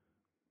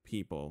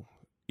people,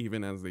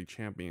 even as they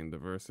champion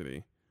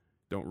diversity,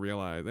 don't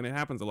realize, and it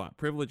happens a lot.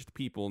 Privileged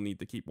people need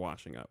to keep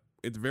washing up.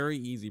 It's very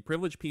easy.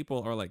 Privileged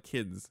people are like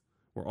kids,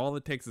 where all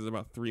it takes is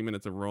about 3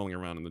 minutes of rolling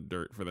around in the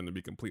dirt for them to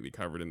be completely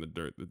covered in the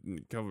dirt,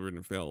 covered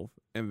in filth,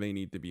 and they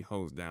need to be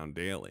hosed down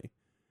daily.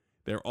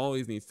 There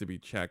always needs to be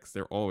checks.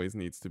 There always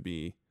needs to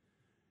be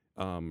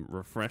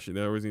refreshing.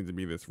 There always needs to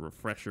be this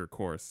refresher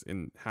course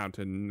in how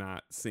to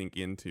not sink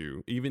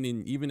into,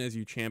 even as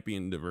you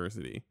champion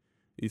diversity,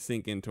 you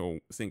sink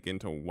into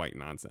white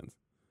nonsense.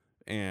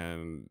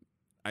 And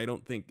I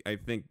think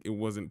it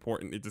was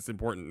important. It's just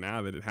important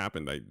now that it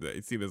happened. I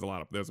see there's a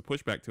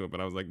pushback to it, but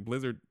I was like,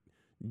 Blizzard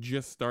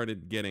just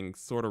started getting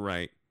sort of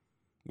right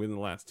within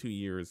the last 2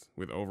 years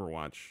with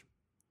Overwatch.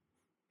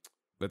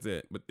 That's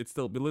it. But it's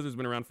still, Blizzard's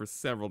been around for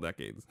several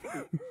decades.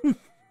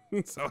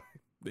 So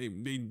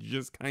they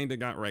just kind of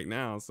got right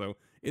now. So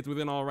it's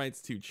within all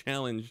rights to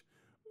challenge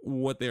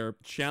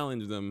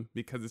them,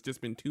 because it's just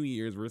been 2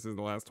 years versus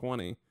the last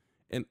 20.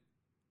 And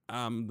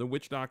the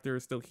witch doctor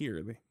is still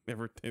here.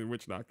 The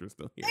witch doctor is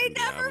still here. They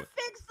never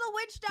fixed the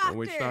witch doctor. The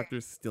witch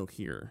doctor's still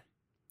here.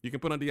 You can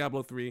put on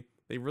Diablo 3.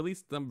 They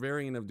released some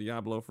variant of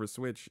Diablo for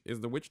Switch. Is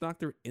the witch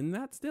doctor in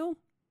that still?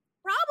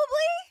 Probably.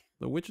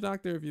 The witch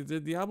doctor, if you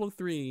did Diablo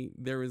 3,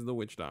 there is the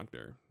witch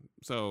doctor.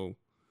 So,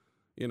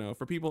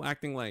 for people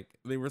acting like,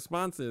 the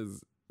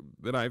responses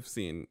that I've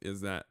seen is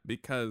that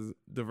because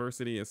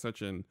diversity is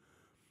such an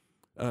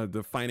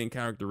defining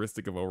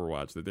characteristic of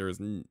Overwatch, that there is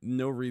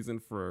no reason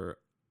for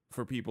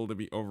people to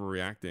be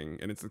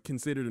overreacting, and it's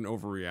considered an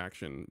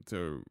overreaction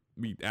to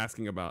be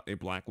asking about a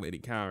black lady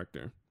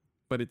character.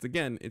 But it's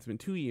been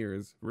 2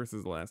 years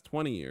versus the last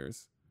 20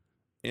 years,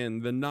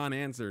 and the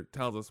non-answer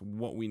tells us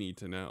what we need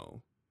to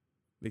know.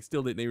 They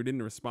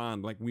didn't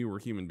respond like we were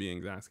human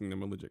beings asking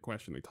them a legit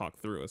question. They talked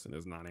through us, and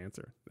there's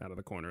non-answer out of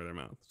the corner of their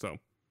mouth. So,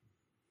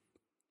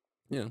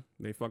 yeah,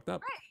 they fucked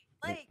up.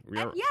 Right.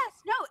 Yes,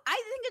 no,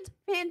 I think it's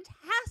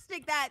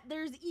fantastic that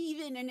there's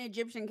even an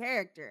Egyptian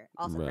character.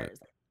 Also, right. Farrah's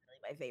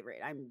my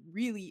favorite. I'm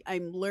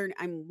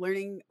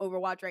learning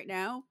Overwatch right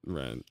now.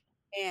 Right.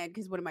 And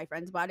because one of my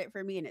friends bought it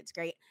for me, and it's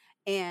great.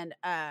 And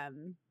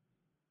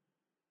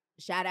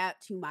shout out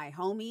to my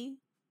homie.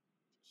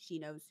 She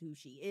knows who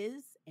she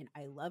is, and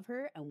I love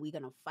her, and we're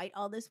gonna fight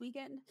all this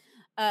weekend.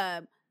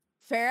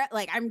 Farrah,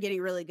 like, I'm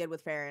getting really good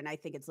with Farrah, and I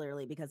think it's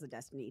literally because of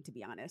Destiny, to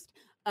be honest.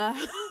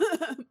 But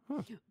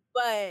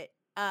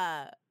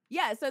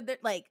yeah, so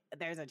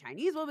there's a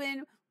Chinese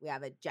woman, we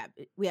have a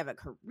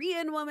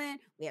Korean woman,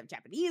 we have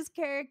Japanese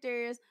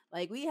characters,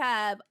 like we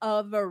have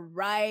a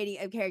variety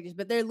of characters,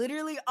 but they're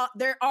literally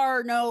there's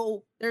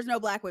no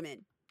black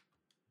women,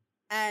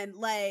 and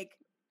like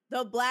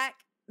the black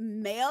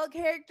male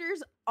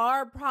characters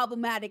are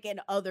problematic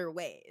in other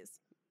ways.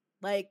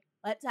 Like,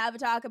 let's have a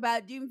talk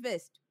about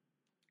Doomfist.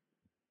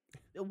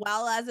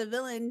 While as a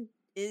villain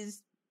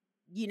is,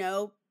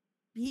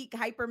 peak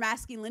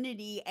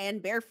hypermasculinity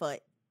and barefoot.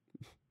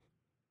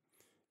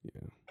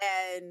 Yeah.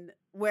 And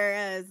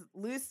whereas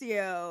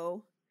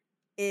Lucio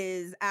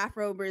is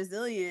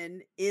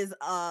Afro-Brazilian, is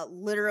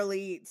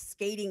literally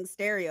skating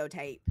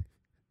stereotype.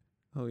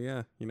 Oh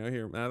yeah,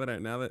 here now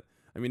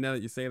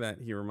that you say that,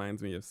 he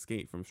reminds me of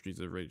Skate from Streets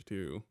of Rage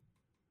 2,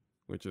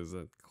 which is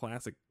a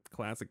classic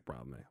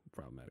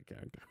problematic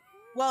character.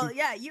 Well,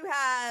 yeah, you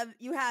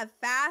have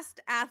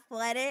fast,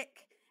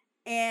 athletic,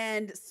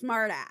 and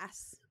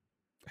smartass.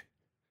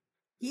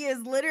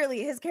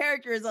 His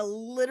character is a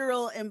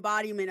literal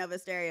embodiment of a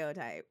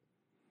stereotype.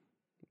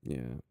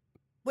 Yeah.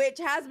 Which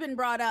has been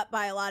brought up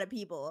by a lot of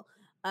people.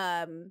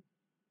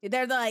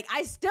 They're like,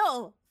 I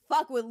still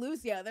fuck with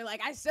Lucio. They're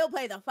like, I still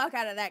play the fuck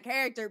out of that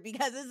character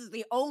because this is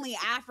the only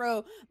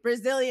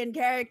Afro-Brazilian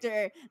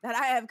character that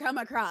I have come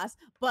across.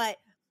 But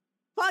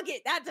fuck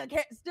it, that's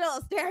still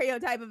a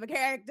stereotype of a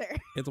character.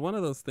 It's one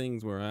of those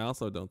things where I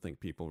also don't think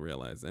people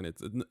realize, and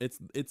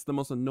it's the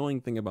most annoying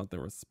thing about the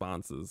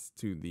responses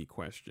to the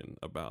question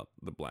about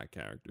the black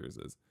characters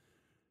is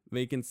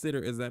they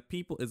consider the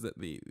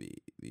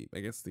I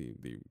guess the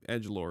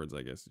edgelords,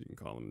 I guess you can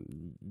call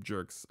them,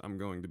 jerks, I'm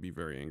going to be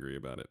very angry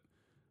about it.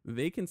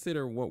 They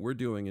consider what we're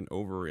doing an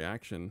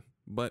overreaction,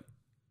 but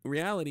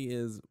reality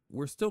is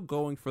we're still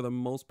going for the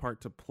most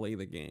part to play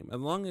the game. As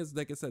long as,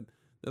 like I said,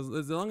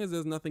 as long as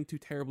there's nothing too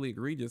terribly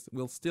egregious,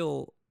 we'll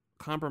still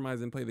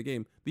compromise and play the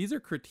game. These are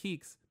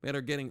critiques that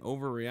are getting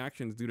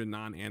overreactions due to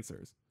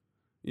non-answers.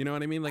 You know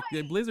what I mean? Like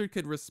Blizzard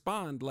could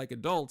respond like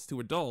adults to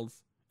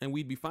adults, and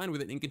we'd be fine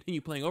with it and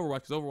continue playing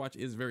Overwatch because Overwatch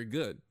is very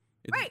good.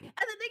 Right. And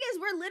the thing is,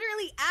 we're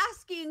literally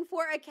asking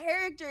for a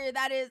character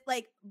that is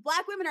like,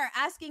 Black women are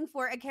asking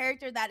for a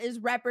character that is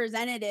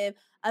representative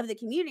of the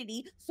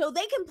community so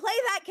they can play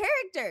that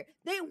character.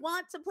 They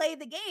want to play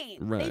the game.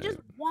 Right. They just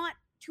want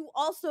to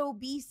also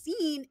be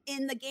seen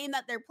in the game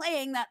that they're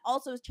playing that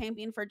also is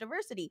championed for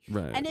diversity.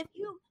 Right. And if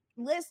you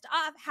list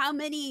off how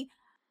many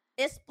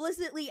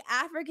explicitly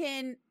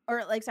African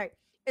or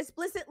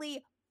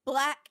explicitly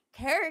Black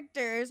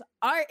characters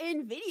are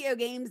in video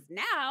games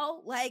now,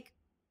 like,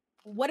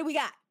 what do we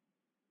got?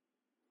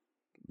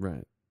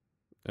 Right.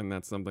 And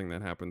that's something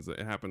that happens. It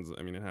happens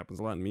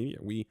a lot in media.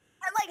 And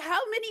like, how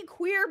many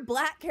queer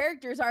Black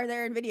characters are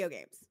there in video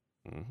games?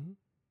 Mm-hmm.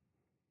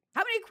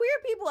 How many queer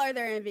people are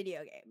there in video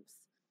games?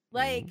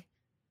 Like,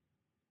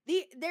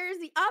 there's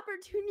the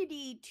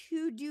opportunity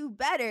to do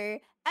better,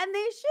 and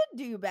they should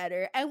do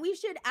better, and we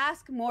should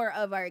ask more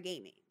of our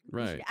gaming.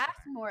 Right. We should ask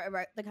more of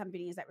the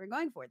companies that we're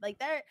going for.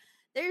 Like,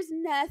 there's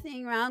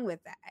nothing wrong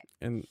with that.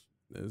 And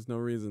there's no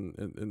reason,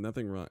 and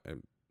nothing wrong.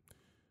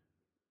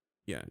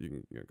 Yeah, you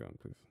can go on,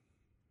 please.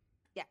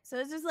 Yeah, so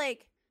it's just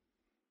like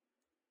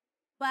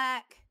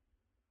Black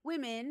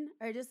women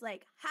are just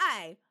like,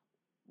 hi,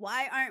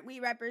 why aren't we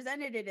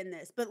represented in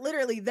this? But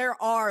literally,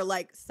 there are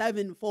like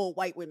 7 full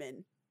white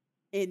women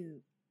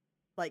in,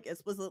 like,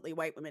 explicitly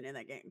white women in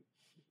that game.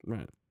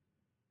 Right.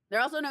 There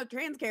are also no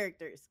trans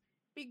characters.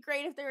 Be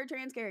great if there were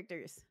trans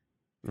characters.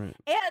 Right.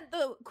 And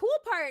the cool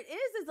part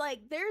is like,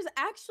 there's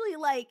actually,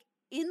 like,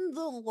 in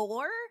the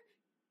lore,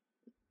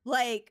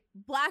 like,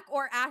 Black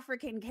or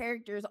African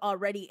characters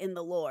already in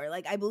the lore.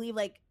 Like, I believe,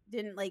 like,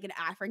 didn't, like, an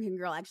African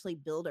girl actually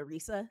build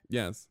Orisa?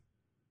 Yes.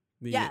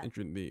 Yeah.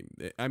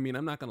 I mean,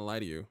 I'm not going to lie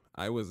to you.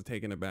 I was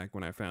taken aback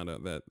when I found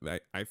out that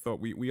I thought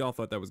we all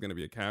thought that was going to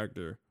be a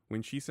character.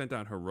 When she sent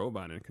out her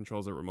robot and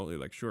controls it remotely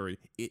like Shuri,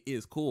 it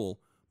is cool,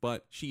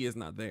 but she is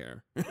not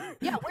there.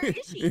 Yeah, where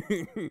is she?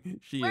 Where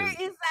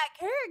is that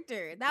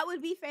character? That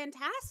would be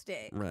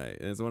fantastic. Right.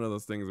 And it's one of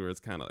those things where it's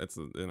kind of,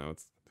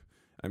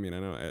 I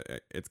know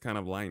it's kind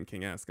of Lion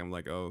King-esque. I'm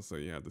like, oh, so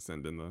you have to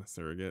send in the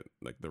surrogate,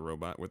 like the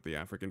robot with the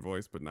African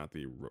voice, but not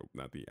the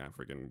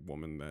African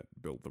woman that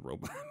built the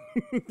robot.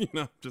 You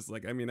know, just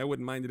like, I mean, I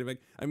wouldn't mind it if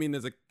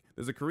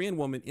there's a Korean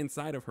woman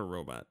inside of her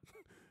robot.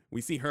 We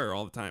see her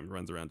all the time,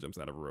 runs around, jumps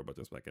out of a robot,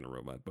 just like in a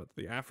robot. But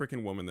the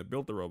African woman that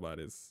built the robot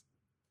is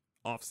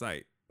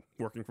off-site,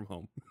 working from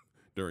home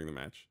during the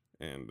match.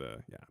 And we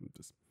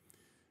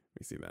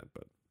see that.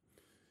 But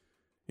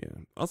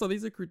yeah. Also,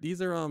 these are critiques.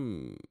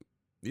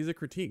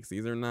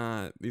 These are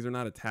not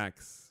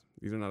attacks.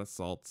 These are not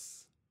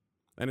assaults.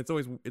 And it's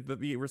always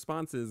the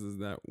response is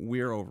that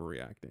we're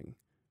overreacting.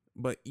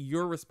 But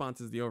your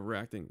response is the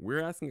overreacting.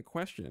 We're asking a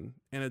question,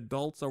 and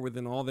adults are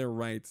within all their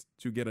rights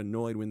to get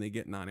annoyed when they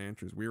get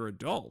non-answers. We're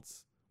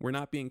adults. We're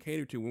not being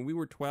catered to. When we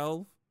were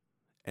 12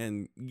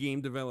 and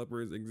game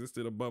developers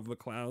existed above the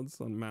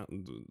clouds on Mount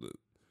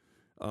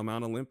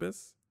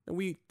Olympus, and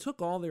we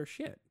took all their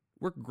shit.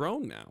 We're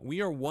grown now. We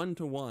are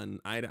one-to-one,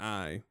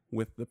 eye-to-eye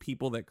with the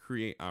people that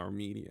create our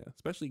media,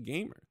 especially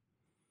gamers.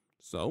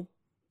 So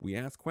we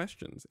ask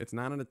questions. It's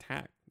not an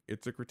attack.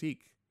 It's a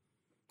critique.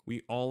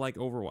 We all like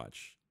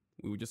Overwatch.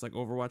 We would just like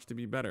Overwatch to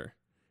be better.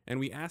 And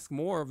we ask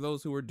more of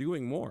those who are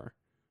doing more.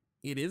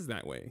 It is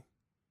that way.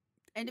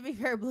 And to be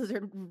fair,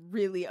 Blizzard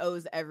really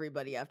owes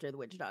everybody after the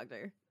Witch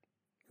Doctor.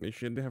 They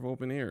should have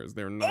open ears.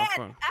 They're not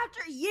fun.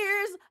 After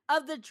years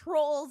of the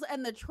trolls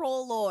and the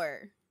troll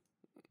lore.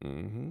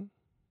 Mm-hmm.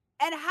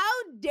 And how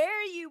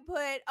dare you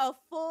put a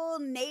full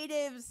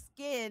native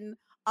skin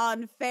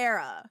on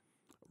Pharah?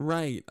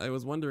 Right. I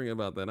was wondering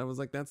about that. I was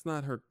like, that's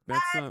not her.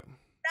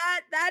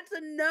 That's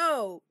a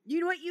no. You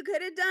know what you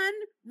could have done?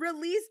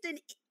 Released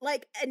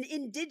an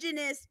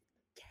indigenous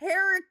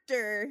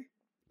character.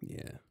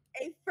 Yeah.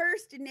 A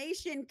First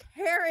Nation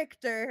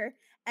character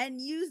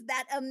and used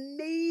that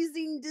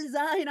amazing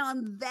design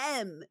on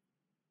them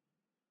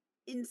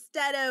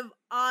instead of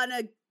on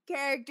a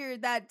character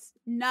that's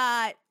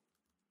not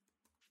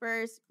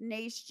First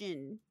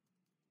Nation.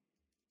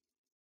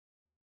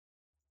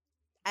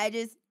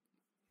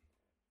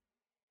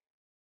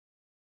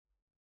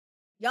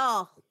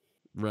 Y'all.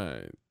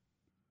 Right.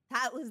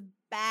 That was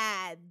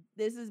bad.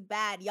 This is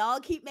bad.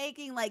 Y'all keep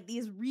making like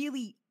these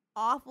really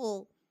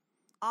awful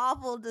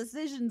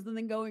decisions and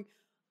then going,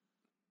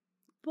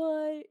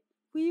 but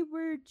we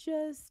were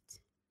just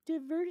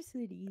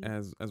diversity.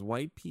 As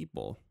white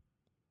people,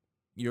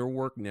 your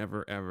work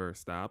never ever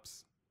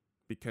stops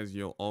because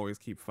you'll always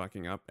keep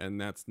fucking up,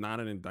 and that's not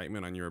an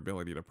indictment on your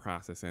ability to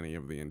process any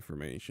of the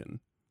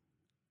information.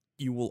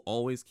 you will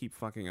always keep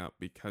fucking up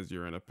because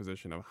you're in a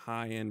position of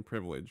high-end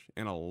privilege,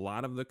 and a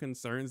lot of the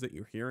concerns that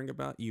you're hearing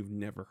about, you've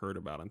never heard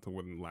about until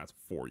within the last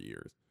 4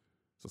 years.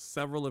 So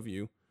several of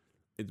you,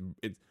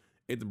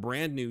 it's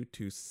brand new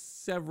to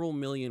several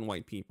million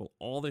white people.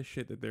 All the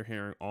shit that they're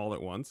hearing all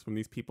at once from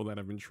these people that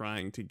have been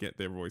trying to get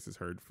their voices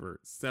heard for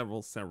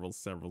several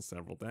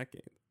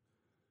decades.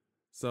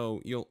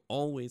 So you'll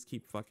always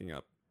keep fucking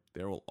up.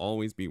 There will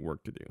always be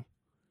work to do.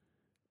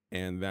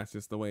 And that's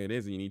just the way it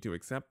is. And you need to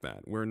accept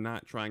that. We're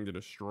not trying to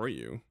destroy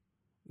you.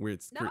 We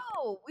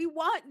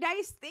want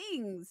nice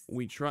things.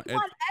 We want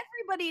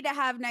everybody to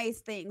have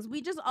nice things.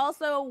 We just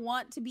also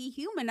want to be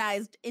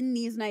humanized in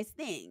these nice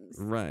things.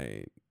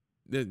 Right.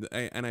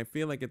 And I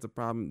feel like it's a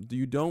problem.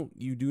 You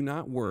do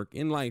not work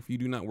in life. You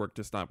do not work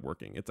to stop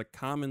working. It's a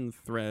common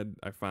thread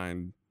I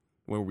find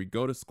where we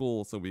go to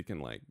school so we can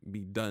like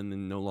be done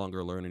and no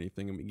longer learn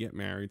anything, and we get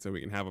married so we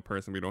can have a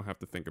person we don't have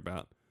to think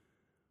about.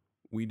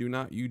 You do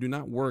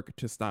not work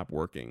to stop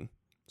working.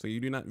 So you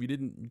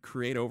didn't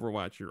create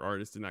Overwatch. Your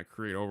artist did not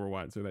create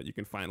Overwatch so that you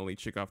can finally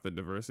check off the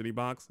diversity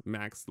box,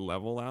 max the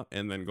level out,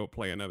 and then go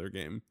play another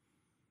game.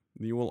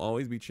 You will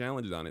always be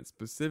challenged on it,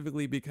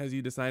 specifically because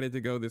you decided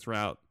to go this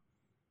route.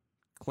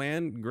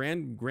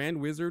 Grand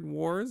Wizard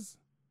Wars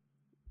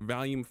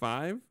Volume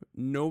 5,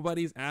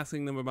 nobody's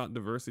asking them about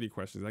diversity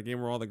questions. That game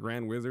where all the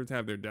Grand Wizards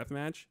have their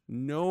deathmatch,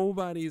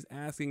 nobody's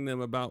asking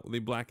them about the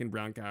black and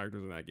brown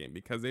characters in that game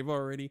because they've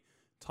already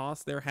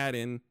tossed their hat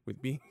in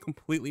with being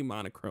completely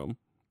monochrome.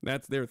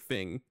 That's their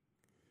thing.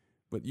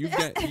 But you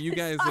guys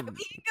have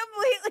being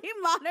completely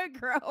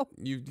monochrome.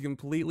 You've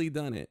completely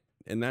done it.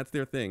 And that's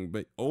their thing.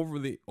 But over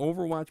the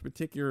Overwatch,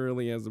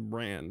 particularly as a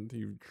brand,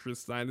 you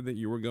decided that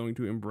you were going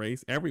to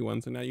embrace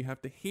everyone. So now you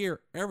have to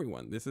hear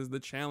everyone. This is the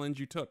challenge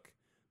you took.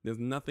 There's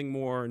nothing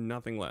more,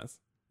 nothing less.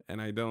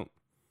 And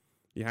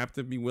you have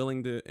to be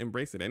willing to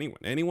embrace it.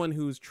 Anyone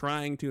who's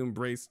trying to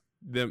embrace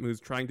them, who's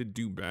trying to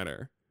do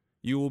better,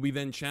 you will be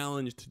then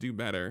challenged to do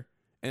better.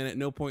 And at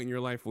no point in your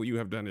life will you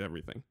have done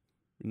everything.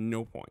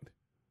 No point.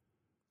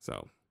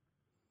 So,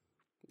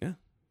 yeah.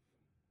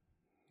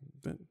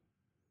 But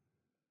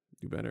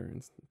do better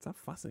and stop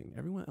fussing.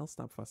 Everyone else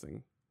stop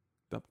fussing.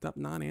 Stop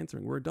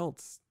non-answering. We're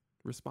adults.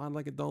 Respond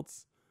like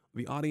adults.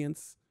 The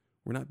audience,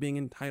 we're not being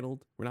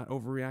entitled. We're not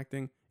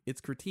overreacting.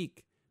 It's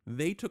critique.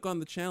 They took on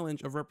the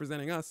challenge of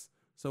representing us,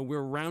 so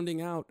we're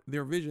rounding out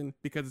their vision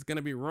because it's going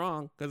to be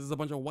wrong because it's a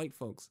bunch of white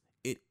folks.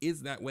 It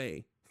is that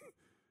way.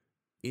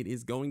 It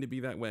is going to be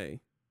that way.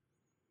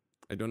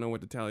 I don't know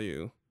what to tell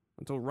you.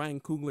 Until Ryan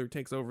Coogler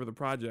takes over the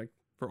project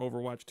for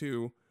Overwatch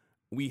 2,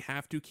 we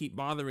have to keep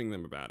bothering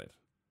them about it.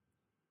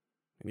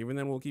 And even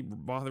then, we'll keep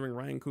bothering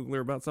Ryan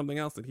Coogler about something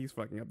else that he's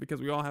fucking up because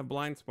we all have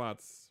blind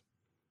spots.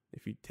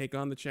 If you take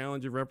on the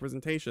challenge of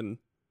representation,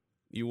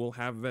 you will be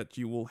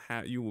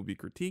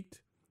critiqued.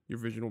 Your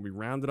vision will be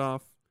rounded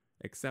off.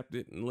 Accept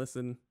it and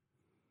listen.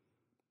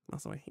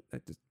 Also, I hate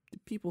that just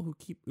people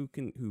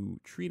who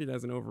treat it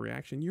as an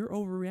overreaction. You're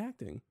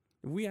overreacting.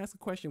 If we ask a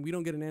question, we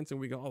don't get an answer,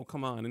 and we go, "Oh,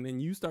 come on," and then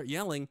you start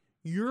yelling.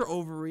 You're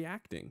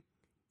overreacting.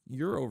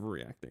 You're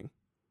overreacting.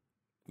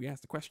 We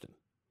asked a question.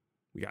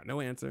 We got no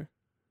answer.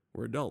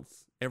 We're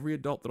adults. Every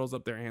adult throws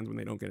up their hands when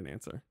they don't get an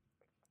answer.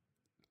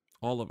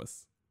 All of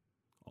us.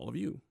 All of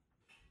you.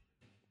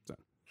 So,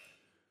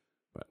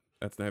 but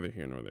that's neither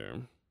here nor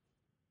there.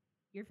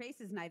 Your face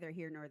is neither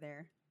here nor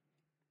there.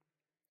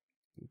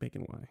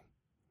 Bacon, why?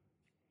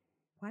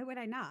 Why would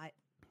I not?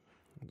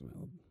 That's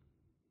valid.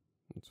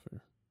 That's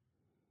fair.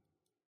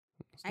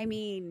 I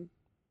mean,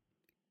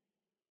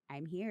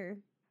 I'm here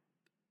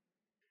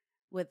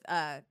with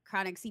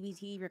chronic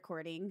CBT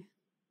recording.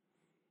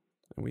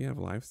 And we have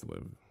lives to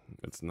live.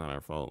 It's not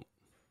our fault.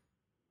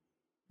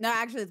 No,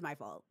 actually, it's my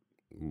fault.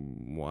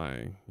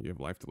 Why? You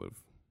have life to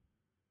live.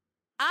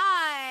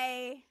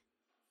 I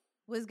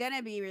was going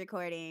to be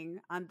recording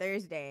on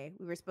Thursday.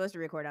 We were supposed to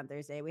record on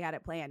Thursday. We had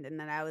it planned. And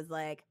then I was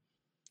like,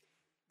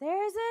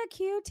 there's a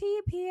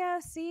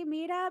QTPOC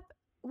meetup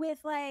with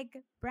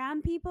like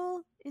brown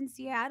people in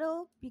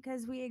Seattle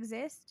because we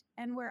exist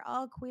and we're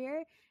all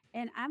queer.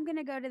 And I'm going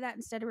to go to that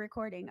instead of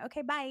recording.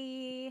 Okay,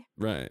 bye.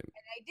 Right. And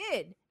I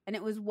did. And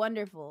it was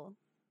wonderful.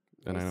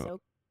 And I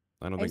soaked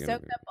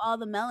up all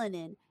the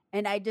melanin.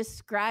 And I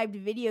described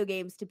video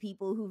games to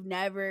people who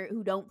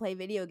don't play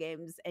video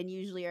games and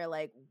usually are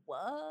like, what?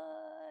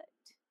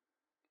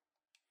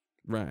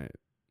 Right.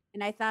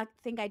 And I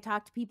think I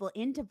talked people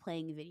into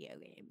playing video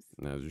games.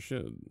 As you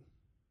should.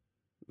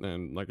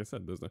 And like I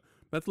said,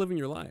 that's living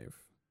your life.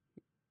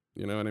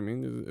 You know what I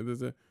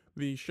mean?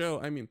 The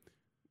show, I mean,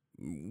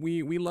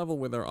 we level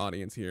with our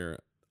audience here,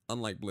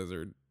 unlike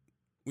Blizzard.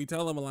 We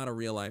tell them a lot of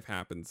real life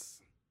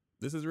happens.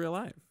 This is real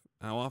life.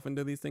 How often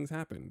do these things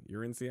happen?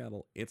 You're in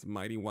Seattle. It's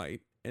mighty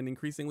white and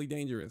increasingly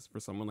dangerous for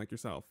someone like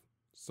yourself.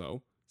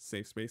 So,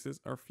 safe spaces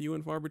are few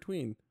and far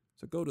between.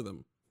 So go to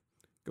them.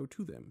 Go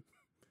to them.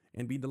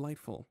 And be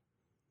delightful.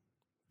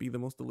 Be the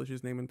most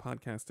delicious name in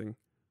podcasting.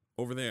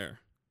 Over there.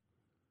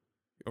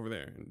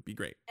 And be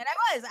great. And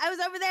I was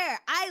over there.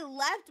 I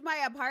left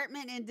my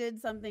apartment and did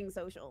something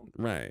social.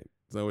 Right.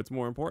 So it's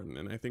more important,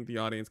 and I think the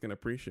audience can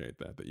appreciate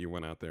that you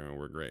went out there and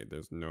were great.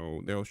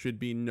 There should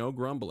be no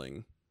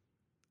grumbling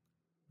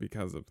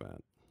because of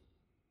that.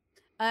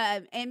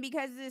 And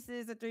because this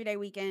is a 3-day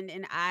weekend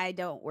and I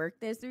don't work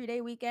this 3-day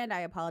weekend,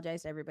 I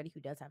apologize to everybody who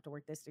does have to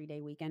work this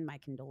 3-day weekend. My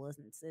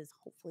condolences.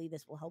 Hopefully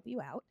this will help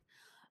you out.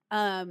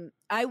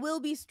 I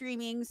will be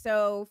streaming,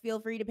 so feel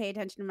free to pay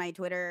attention to my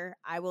Twitter.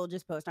 I will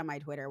just post on my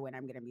Twitter when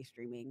I'm going to be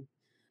streaming.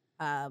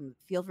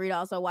 Feel free to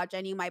also watch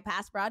any of my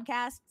past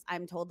broadcasts.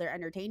 I'm told they're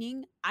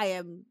entertaining. I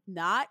am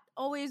not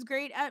always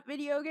great at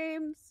video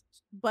games,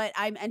 but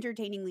I'm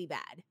entertainingly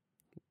bad.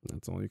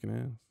 That's all you can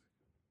ask.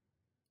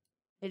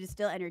 It is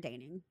still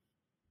entertaining.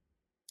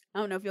 I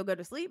don't know if you'll go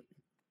to sleep,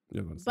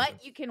 Yeah, that's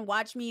but you can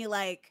watch me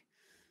like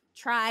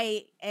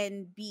try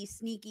and be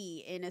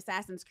sneaky in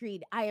Assassin's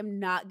Creed. I am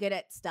not good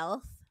at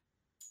stealth,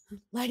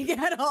 like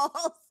at all.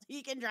 So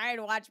you can try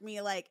and watch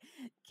me like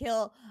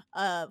kill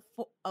a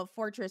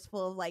fortress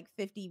full of like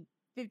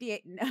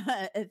 58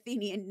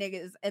 Athenian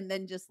niggas and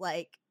then just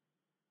like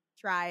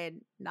try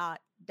and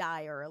not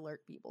die or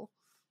alert people.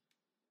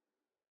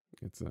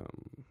 It's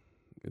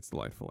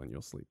delightful, and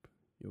you'll sleep.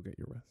 You'll get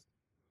your rest.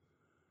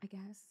 I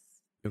guess.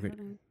 Okay. I don't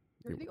know.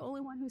 You're the only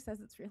one who says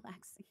it's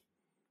relaxing.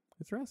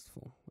 It's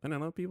restful. I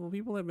don't know.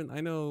 People have been. I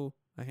know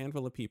a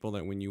handful of people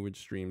that when you would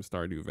stream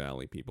Stardew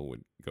Valley, people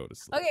would go to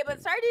sleep. Okay, but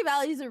Stardew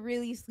Valley is a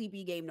really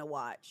sleepy game to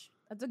watch.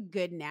 That's a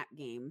good nap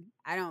game.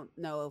 I don't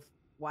know if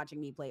watching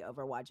me play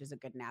Overwatch is a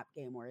good nap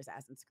game or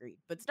Assassin's Creed,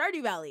 but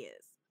Stardew Valley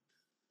is.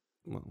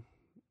 Well,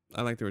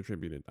 I like to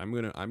attribute it. I'm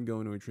going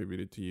to attribute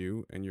it to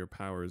you and your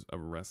powers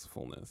of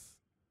restfulness.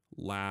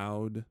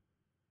 Loud,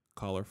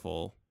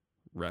 colorful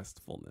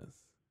restfulness.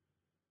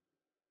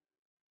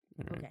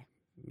 All right. Okay.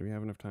 Do we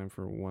have enough time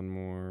for one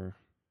more?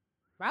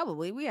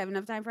 Probably. We have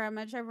enough time for how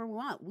much ever we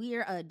want. We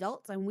are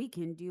adults and we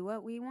can do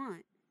what we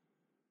want.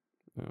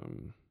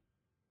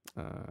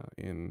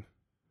 In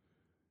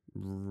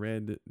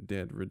Red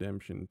Dead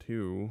Redemption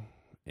 2,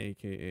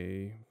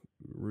 aka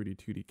Rudy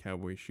Tooty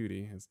Cowboy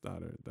Shooty, his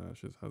daughter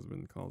Dash's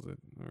husband calls it,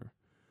 or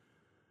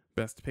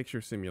Best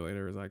Picture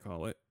Simulator as I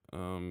call it.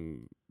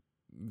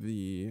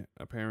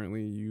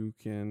 Apparently you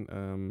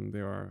can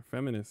there are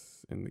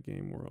feminists in the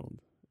game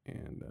world,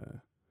 and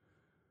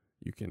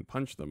you can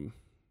punch them,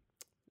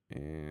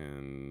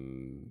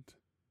 and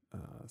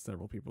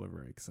several people are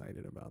very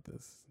excited about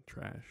this.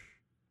 Trash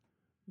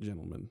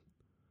gentlemen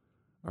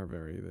are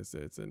very it's a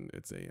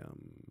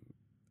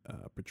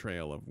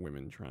portrayal of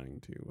women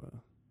trying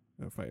to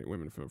fight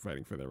women for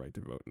fighting for their right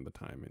to vote in the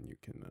time, and you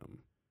can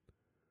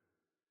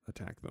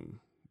attack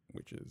them,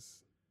 which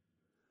is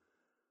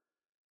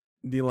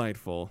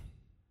delightful.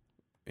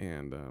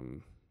 And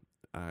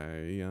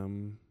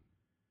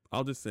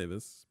I'll just say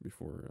this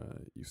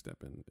before you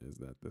step in, is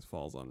that this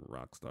falls on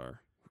Rockstar,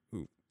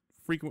 who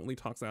frequently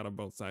talks out of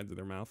both sides of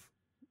their mouth,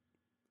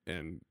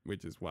 and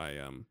which is why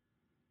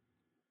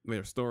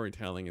their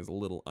storytelling is a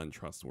little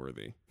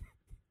untrustworthy.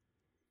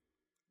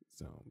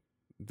 So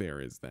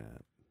there is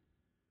that.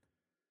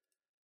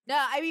 No,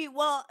 I mean,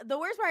 well, the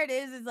worst part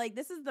is like,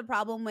 this is the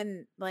problem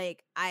when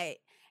like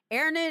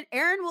Aaron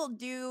will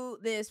do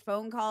this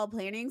phone call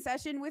planning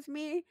session with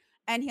me,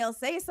 and he'll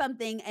say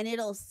something and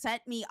it'll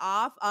set me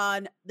off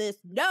on this,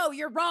 no,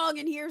 you're wrong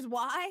and here's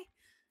why.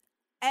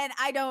 And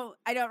I don't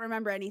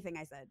remember anything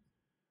I said.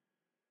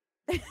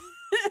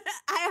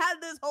 I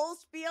had this whole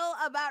spiel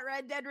about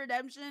Red Dead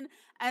Redemption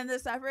and the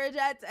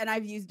suffragettes, and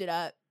I've used it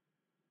up.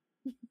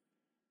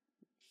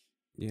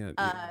 Yeah,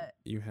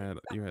 you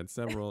had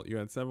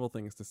several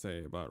things to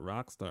say about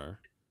Rockstar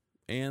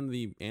and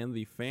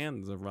the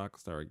fans of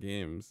Rockstar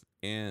games,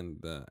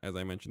 and as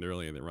I mentioned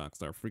earlier, that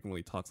Rockstar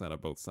frequently talks out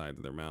of both sides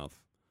of their mouth,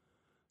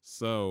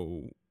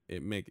 so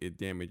it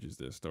damages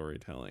their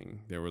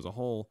storytelling. There was a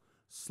whole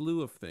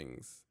slew of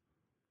things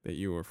that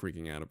you were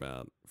freaking out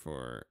about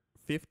for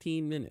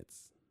 15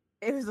 minutes.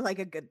 It was like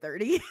a good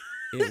 30.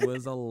 It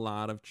was a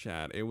lot of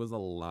chat. It was a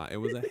lot. It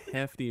was a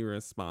hefty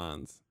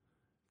response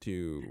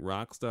to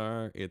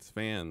Rockstar, its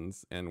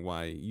fans, and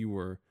why you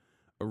were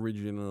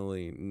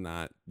originally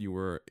not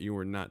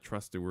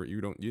trusted.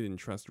 You didn't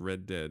trust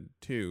Red Dead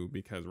 2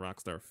 because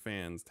Rockstar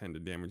fans tend to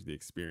damage the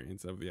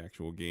experience of the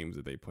actual games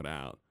that they put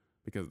out,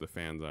 because the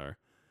fans are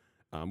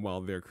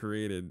while they're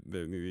created,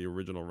 the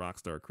original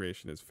Rockstar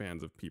creation is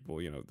fans of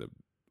people,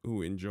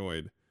 who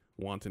enjoyed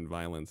wanton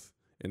violence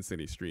in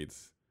city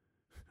streets,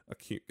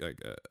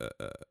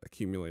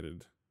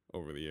 accumulated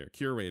over the year,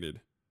 curated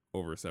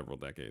over several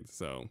decades.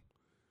 So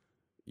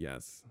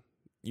yes,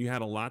 you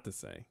had a lot to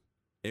say.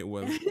 It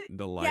was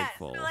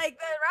delightful. Yeah, so like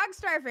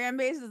the Rockstar fan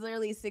base is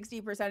literally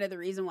 60% of the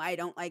reason why I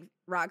don't like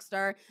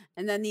Rockstar,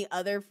 and then the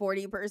other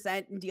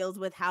 40% deals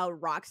with how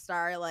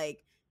Rockstar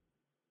like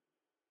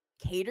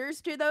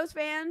caters to those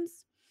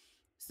fans.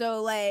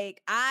 So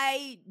like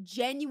I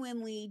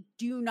genuinely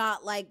do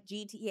not like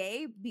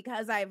GTA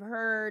because I've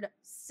heard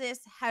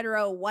cis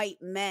hetero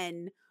white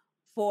men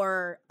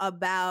for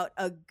about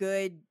a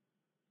good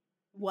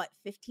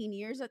 15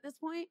 years at this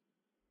point?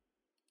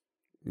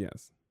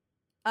 Yes.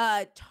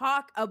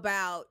 Talk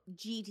about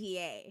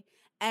GTA.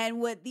 And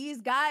what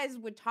these guys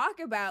would talk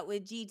about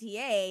with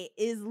GTA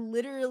is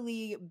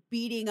literally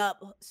beating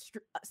up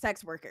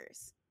sex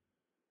workers.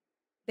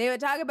 They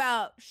would talk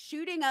about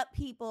shooting up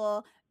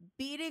people,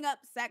 beating up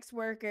sex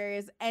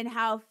workers, and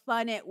how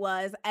fun it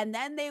was. And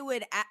then they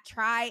would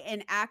try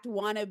and act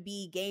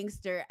wannabe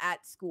gangster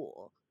at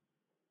school.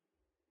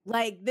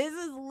 Like, this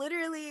is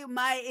literally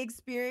my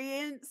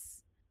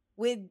experience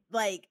with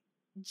like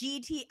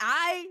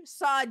I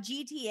saw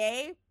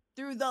GTA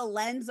through the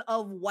lens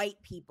of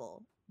white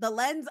people, the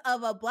lens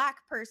of a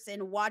black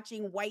person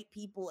watching white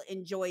people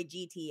enjoy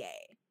GTA.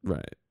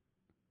 Right.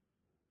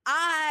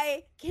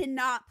 I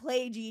cannot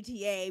play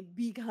GTA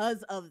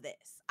because of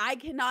this. I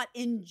cannot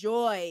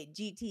enjoy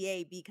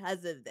GTA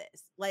because of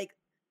this. Like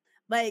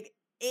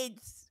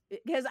it's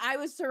because I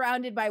was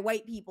surrounded by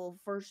white people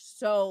for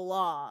so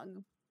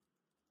long.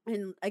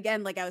 And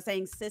again, like I was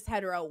saying, cis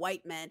hetero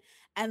white men.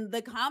 And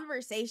the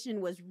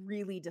conversation was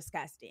really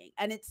disgusting.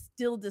 And it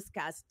still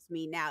disgusts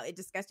me now. It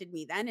disgusted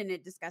me then and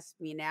it disgusts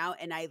me now.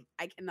 And I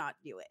cannot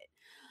do it.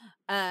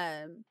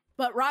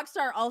 But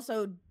Rockstar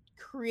also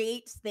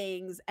creates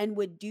things and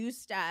would do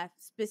stuff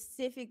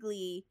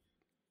specifically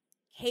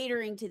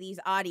catering to these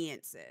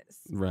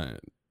audiences. Right.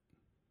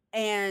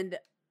 And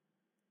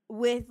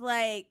with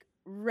like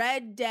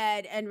Red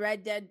Dead and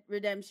Red Dead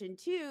Redemption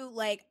 2,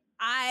 like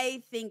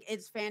I think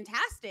it's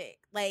fantastic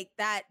like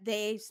that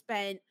they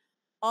spent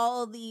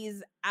all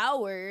these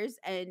hours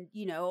and,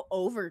 you know,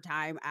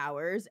 overtime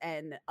hours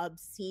and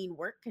obscene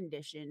work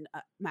condition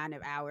amount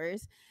of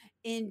hours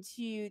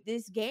into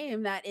this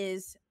game that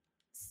is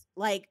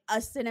like a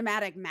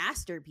cinematic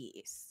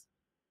masterpiece.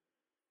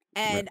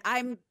 And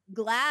I'm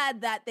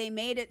glad that they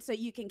made it so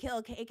you can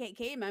kill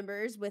KKK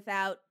members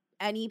without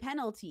any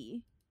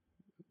penalty.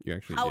 You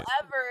actually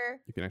However,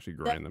 you can actually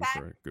grind them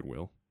for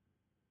goodwill.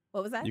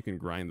 What was that? You can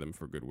grind them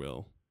for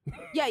goodwill.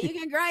 Yeah, you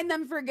can grind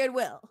them for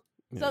goodwill.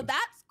 Yeah. So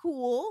that's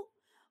cool.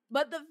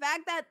 But the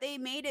fact that they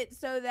made it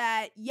so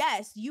that,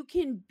 yes, you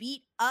can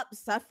beat up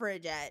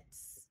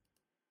suffragettes,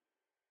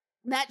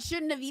 that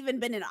shouldn't have even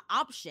been an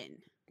option.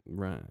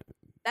 Right.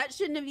 That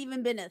shouldn't have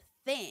even been a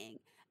thing.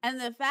 And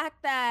the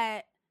fact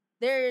that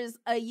there's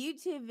a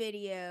YouTube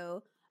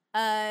video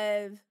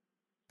of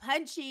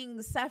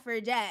punching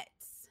suffragettes,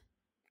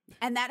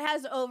 and that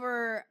has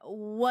over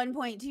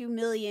 1.2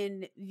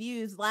 million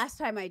views last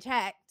time I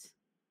checked,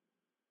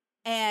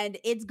 and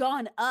it's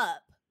gone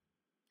up,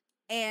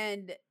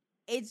 and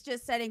it's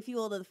just setting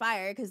fuel to the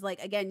fire because,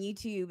 like, again,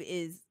 YouTube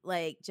is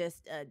like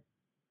just a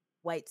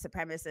white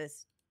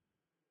supremacist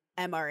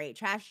MRA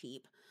trash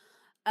heap.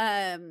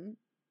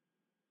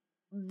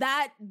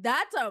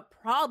 That's a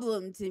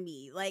problem to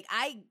me.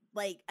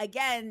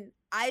 Again,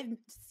 I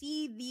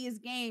see these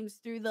games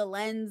through the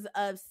lens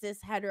of cis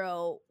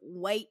hetero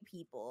white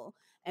people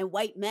and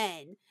white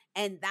men,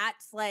 and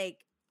that's like,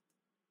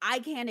 I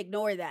can't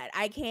ignore that.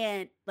 I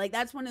can't, like,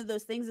 that's one of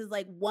those things is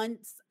like,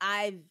 once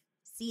I've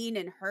seen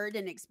and heard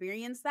and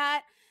experienced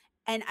that,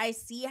 and I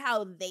see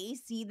how they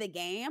see the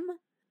game,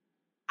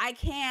 I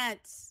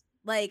can't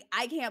play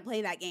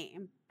that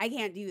game. I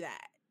can't do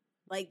that.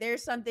 Like,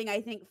 there's something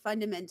I think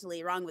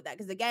fundamentally wrong with that.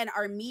 Because again,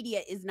 our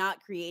media is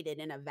not created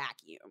in a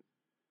vacuum.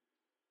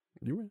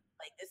 You were.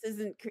 Like,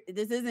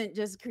 this isn't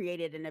just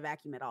created in a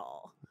vacuum at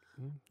all.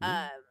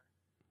 Mm-hmm.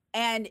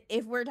 And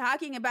if we're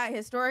talking about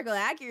historical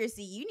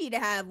accuracy, you need to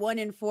have 1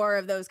 in 4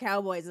 of those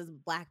cowboys as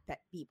black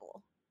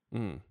people.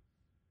 Mm.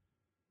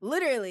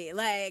 Literally,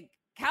 like,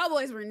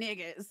 cowboys were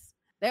niggas.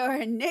 They were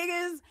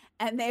niggas,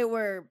 and they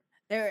were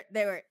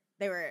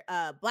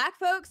black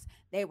folks,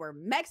 they were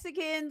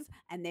Mexicans,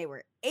 and they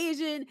were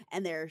Asian,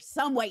 and there are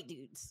some white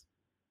dudes.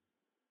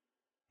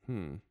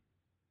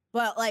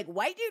 But like,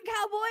 white dude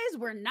cowboys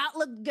were not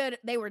looked good.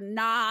 They were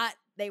not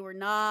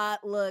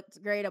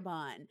looked great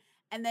upon.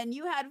 And then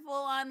you had full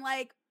on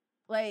like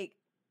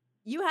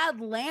you had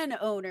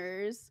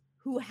landowners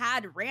who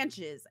had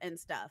ranches and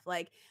stuff.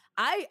 Like,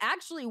 I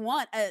actually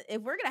want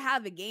if we're gonna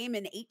have a game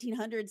in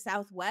 1800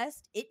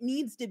 Southwest, it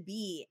needs to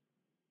be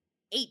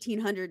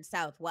 1800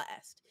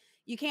 Southwest.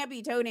 You can't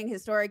be toting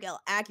historical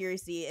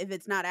accuracy if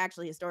it's not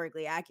actually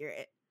historically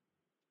accurate.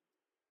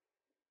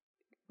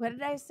 What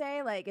did I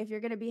say? Like, if you're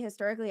going to be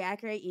historically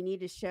accurate, you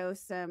need to show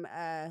some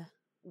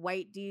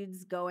white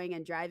dudes going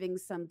and driving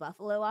some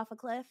buffalo off a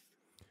cliff.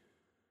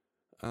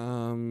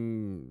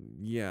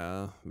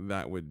 Yeah,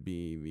 that would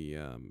be the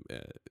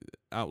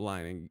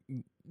outlining.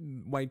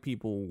 White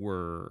people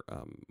were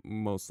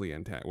mostly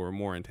were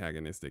more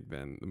antagonistic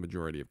than the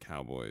majority of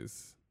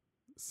cowboys.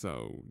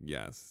 So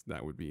yes,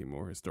 that would be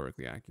more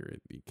historically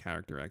accurate. The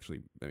character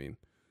actually, I mean,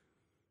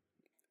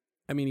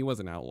 he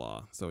was an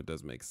outlaw, so it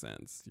does make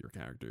sense. Your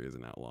character is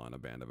an outlaw in a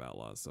band of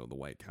outlaws, so the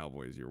white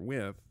cowboys you're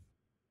with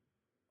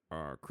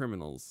are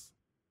criminals,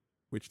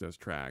 which does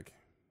track,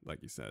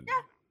 like you said.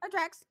 Yeah, that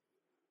tracks.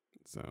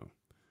 So,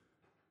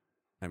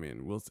 I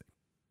mean, we'll see.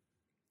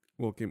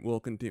 We'll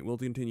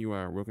continue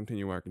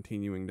our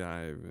continuing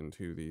dive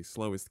into the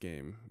slowest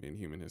game in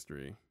human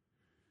history.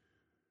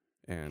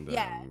 And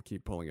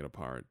keep pulling it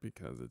apart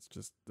because it's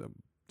just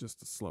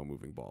a slow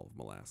moving ball of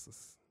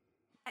molasses.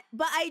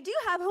 But I do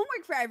have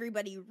homework for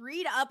everybody.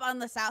 Read up on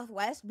the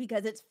Southwest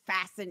because it's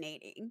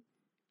fascinating.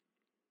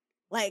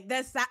 Like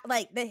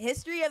the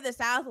history of the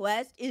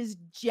Southwest is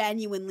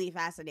genuinely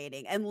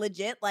fascinating and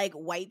legit. Like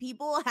white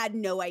people had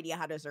no idea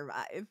how to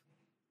survive.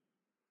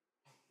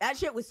 That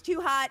shit was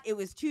too hot. It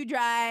was too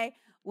dry.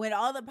 When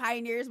all the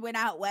pioneers went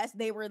out west,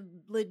 they were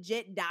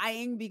legit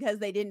dying because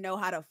they didn't know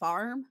how to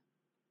farm.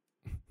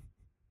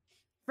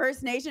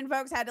 First Nation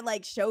folks had to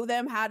like show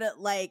them how to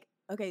like,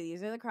 okay,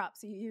 these are the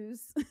crops you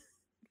use.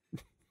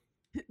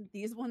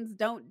 These ones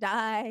don't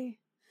die.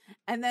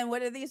 And then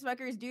what did these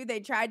fuckers do? They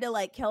tried to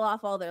like kill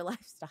off all their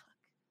livestock.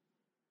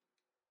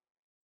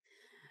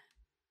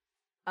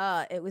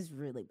 It was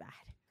really bad.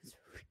 It was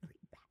really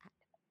bad.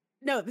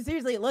 No, but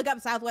seriously, look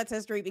up Southwest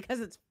history because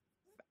it's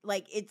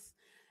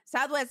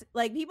Southwest,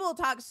 like people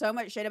talk so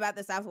much shit about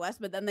the Southwest,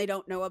 but then they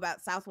don't know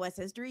about Southwest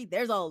history.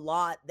 There's a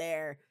lot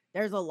there.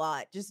 There's a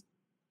lot. Just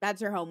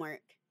that's your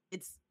homework.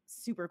 It's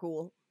super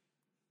cool.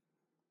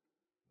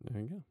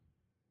 There you go.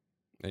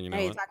 And you know I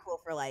mean, what? it's not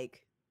cool for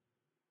like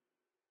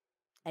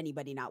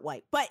anybody not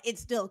white, but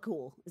it's still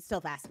cool. It's still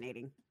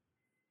fascinating.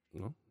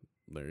 Well,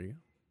 there you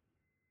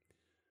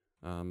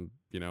go.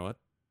 You know what?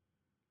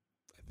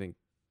 I think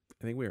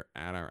we're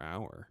at our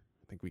hour.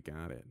 I think we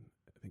got it.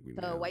 I think we.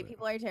 So white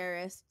people are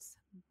terrorists.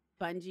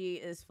 Bungie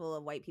is full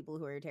of white people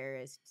who are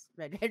terrorists.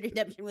 Red Dead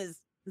Redemption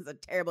is a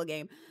terrible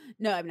game.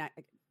 No, I'm not.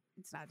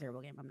 It's not a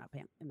terrible game. I'm not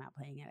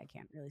playing it. I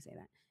can't really say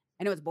that.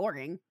 I know it's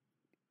boring.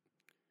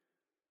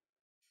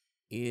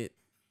 It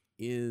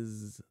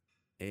is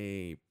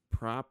a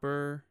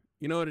proper.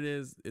 You know what it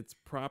is? It's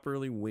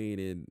properly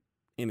weighted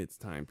in its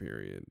time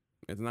period.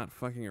 It's not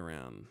fucking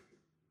around.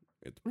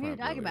 It's What are you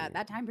talking about? properly-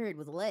 That time period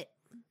was lit.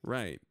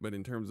 Right, but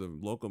in terms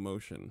of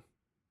locomotion,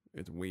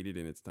 it's weighted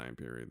in its time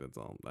period. That's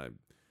all.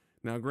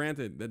 Now,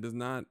 granted, that does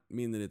not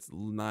mean that it's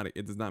not.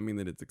 It does not mean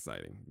that it's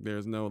exciting.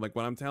 There's no like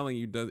what I'm telling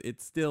you.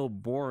 It's still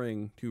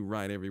boring to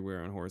ride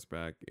everywhere on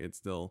horseback. It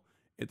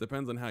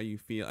depends on how you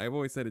feel. I've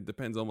always said it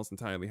depends almost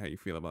entirely how you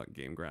feel about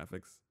game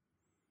graphics,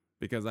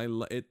 because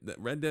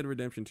Red Dead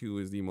Redemption 2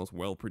 is the most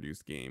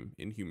well-produced game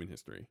in human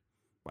history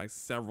by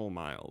several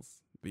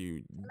miles.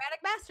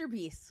 Dramatic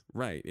masterpiece.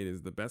 Right, it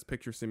is the best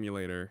picture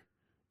simulator.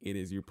 It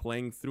is you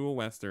playing through a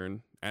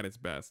Western at its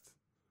best,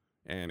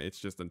 and it's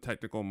just a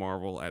technical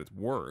marvel at its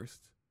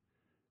worst.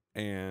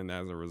 And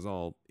as a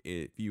result,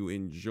 if you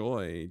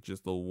enjoy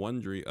just the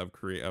wondery of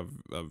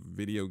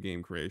video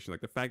game creation,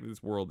 like the fact that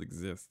this world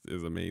exists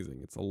is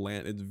amazing. It's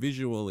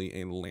visually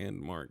a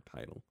landmark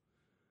title.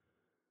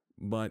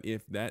 But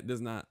if that does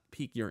not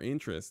pique your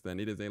interest, then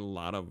it is a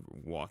lot of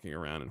walking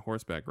around and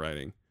horseback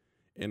riding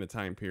in a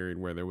time period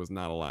where there was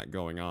not a lot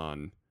going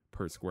on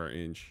per square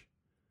inch.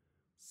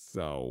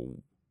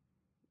 So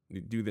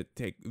do with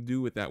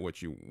that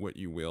what you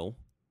will.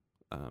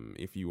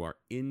 If you are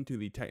into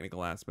the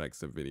technical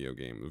aspects of video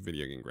game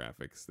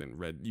graphics, then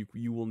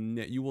you will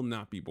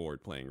not be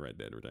bored playing Red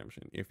Dead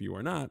Redemption. If you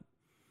are not,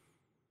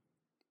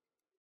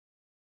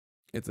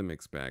 it's a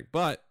mixed bag.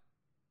 But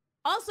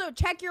Also,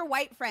 check your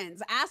white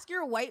friends. Ask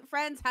your white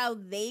friends how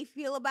they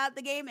feel about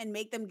the game and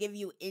make them give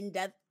you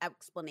in-depth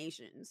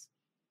explanations.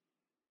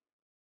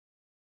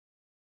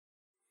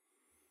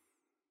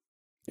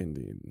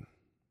 indeed,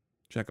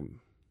 check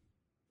them.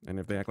 And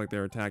if they act like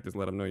they're attacked, just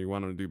let them know you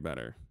want them to do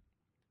better.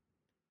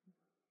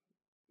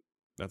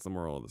 That's the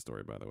moral of the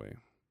story, by the way.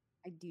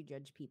 I do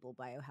judge people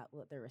by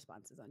what their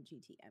response is on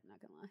GT. I'm not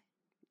gonna lie.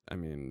 I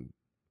mean,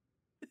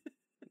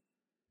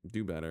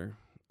 do better.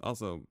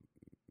 Also,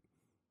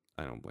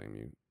 I don't blame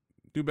you.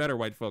 Do better,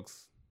 white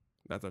folks.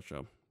 That's our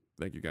show.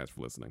 Thank you guys for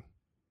listening.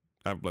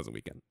 Have a pleasant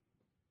weekend.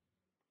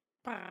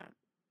 Go ahead,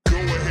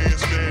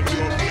 stand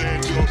up,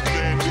 stand up,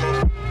 stand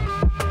up.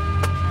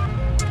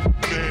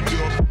 Stand up.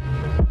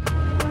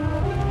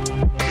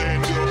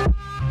 Stand up.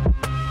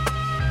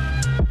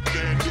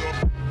 Stand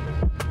up.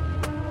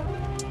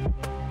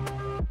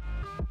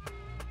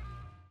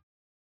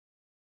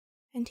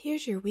 And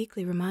here's your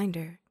weekly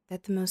reminder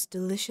that the most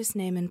delicious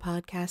name in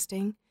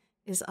podcasting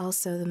is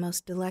also the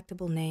most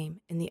delectable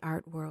name in the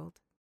art world.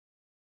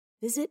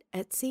 Visit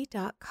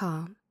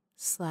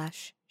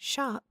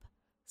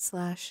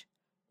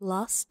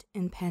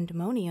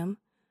etsy.com/shop/lostinpandemonium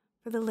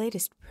for the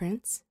latest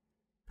prints,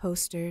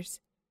 posters,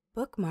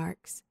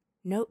 bookmarks,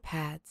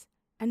 notepads,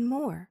 and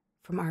more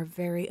from our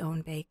very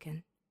own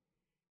bacon.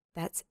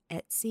 That's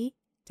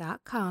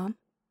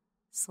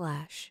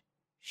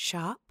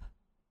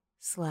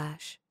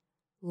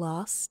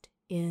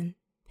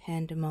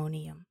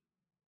etsy.com/shop/lostinpandemonium.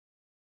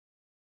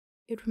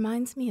 It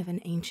reminds me of an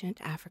ancient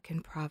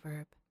African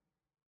proverb.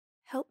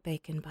 Help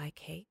bacon buy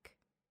cake.